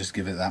all actually, just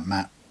give it that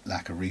matte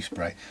lacquer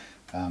respray.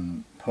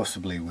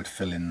 Possibly would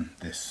fill in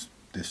this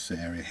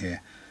area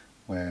here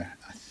where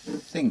I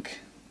think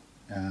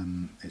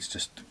it's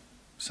just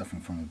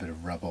suffering from a bit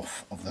of rub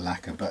off of the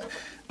lacquer, but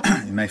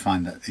you may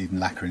find that even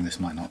lacquering this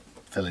might not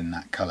fill in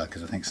that colour,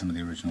 because I think some of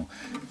the original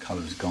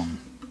colour has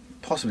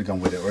possibly gone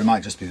with it, or it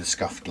might just be the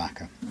scuffed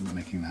lacquer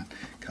making that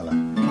colour.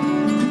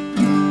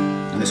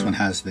 And this one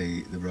has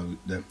the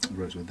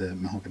rosewood, the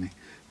mahogany,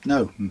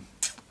 no,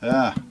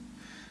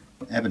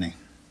 ebony.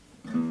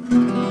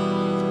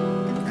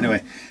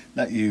 Anyway,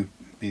 let you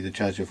be the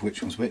judge of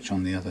which one's which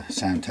on the other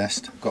sound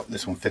test. I've got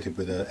this one fitted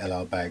with a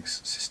LR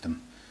Bags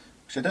system,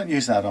 which I don't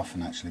use that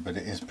often actually, but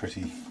it is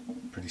pretty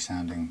pretty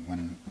sounding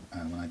when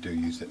I do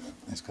use it.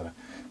 It's got a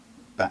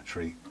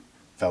battery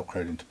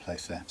velcroed into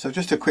place there. So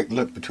just a quick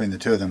look between the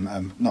two of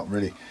them. Not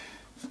really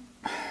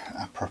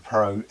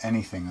apropos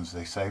anything, as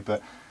they say,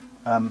 but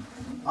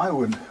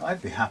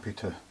I'd be happy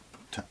to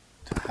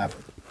have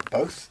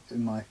both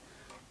in my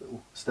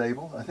little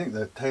stable. I think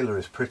the Taylor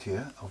is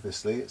prettier,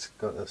 obviously. It's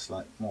got a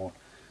slight more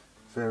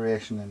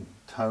variation in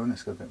tone,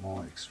 it's got a bit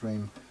more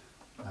extreme,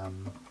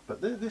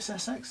 but this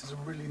SX is a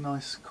really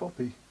nice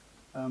copy,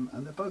 and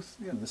they're both,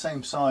 you know, the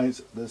same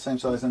size,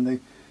 and they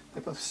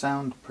both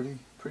sound pretty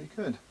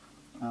good.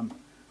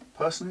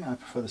 Personally, I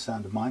prefer the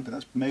sound of mine, but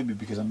that's maybe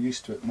because I'm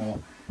used to it more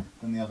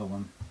than the other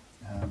one.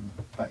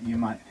 But you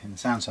might, in the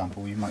sound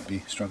sample, you might be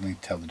struggling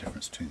to tell the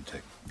difference between the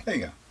two. There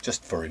you go,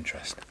 just for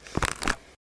interest.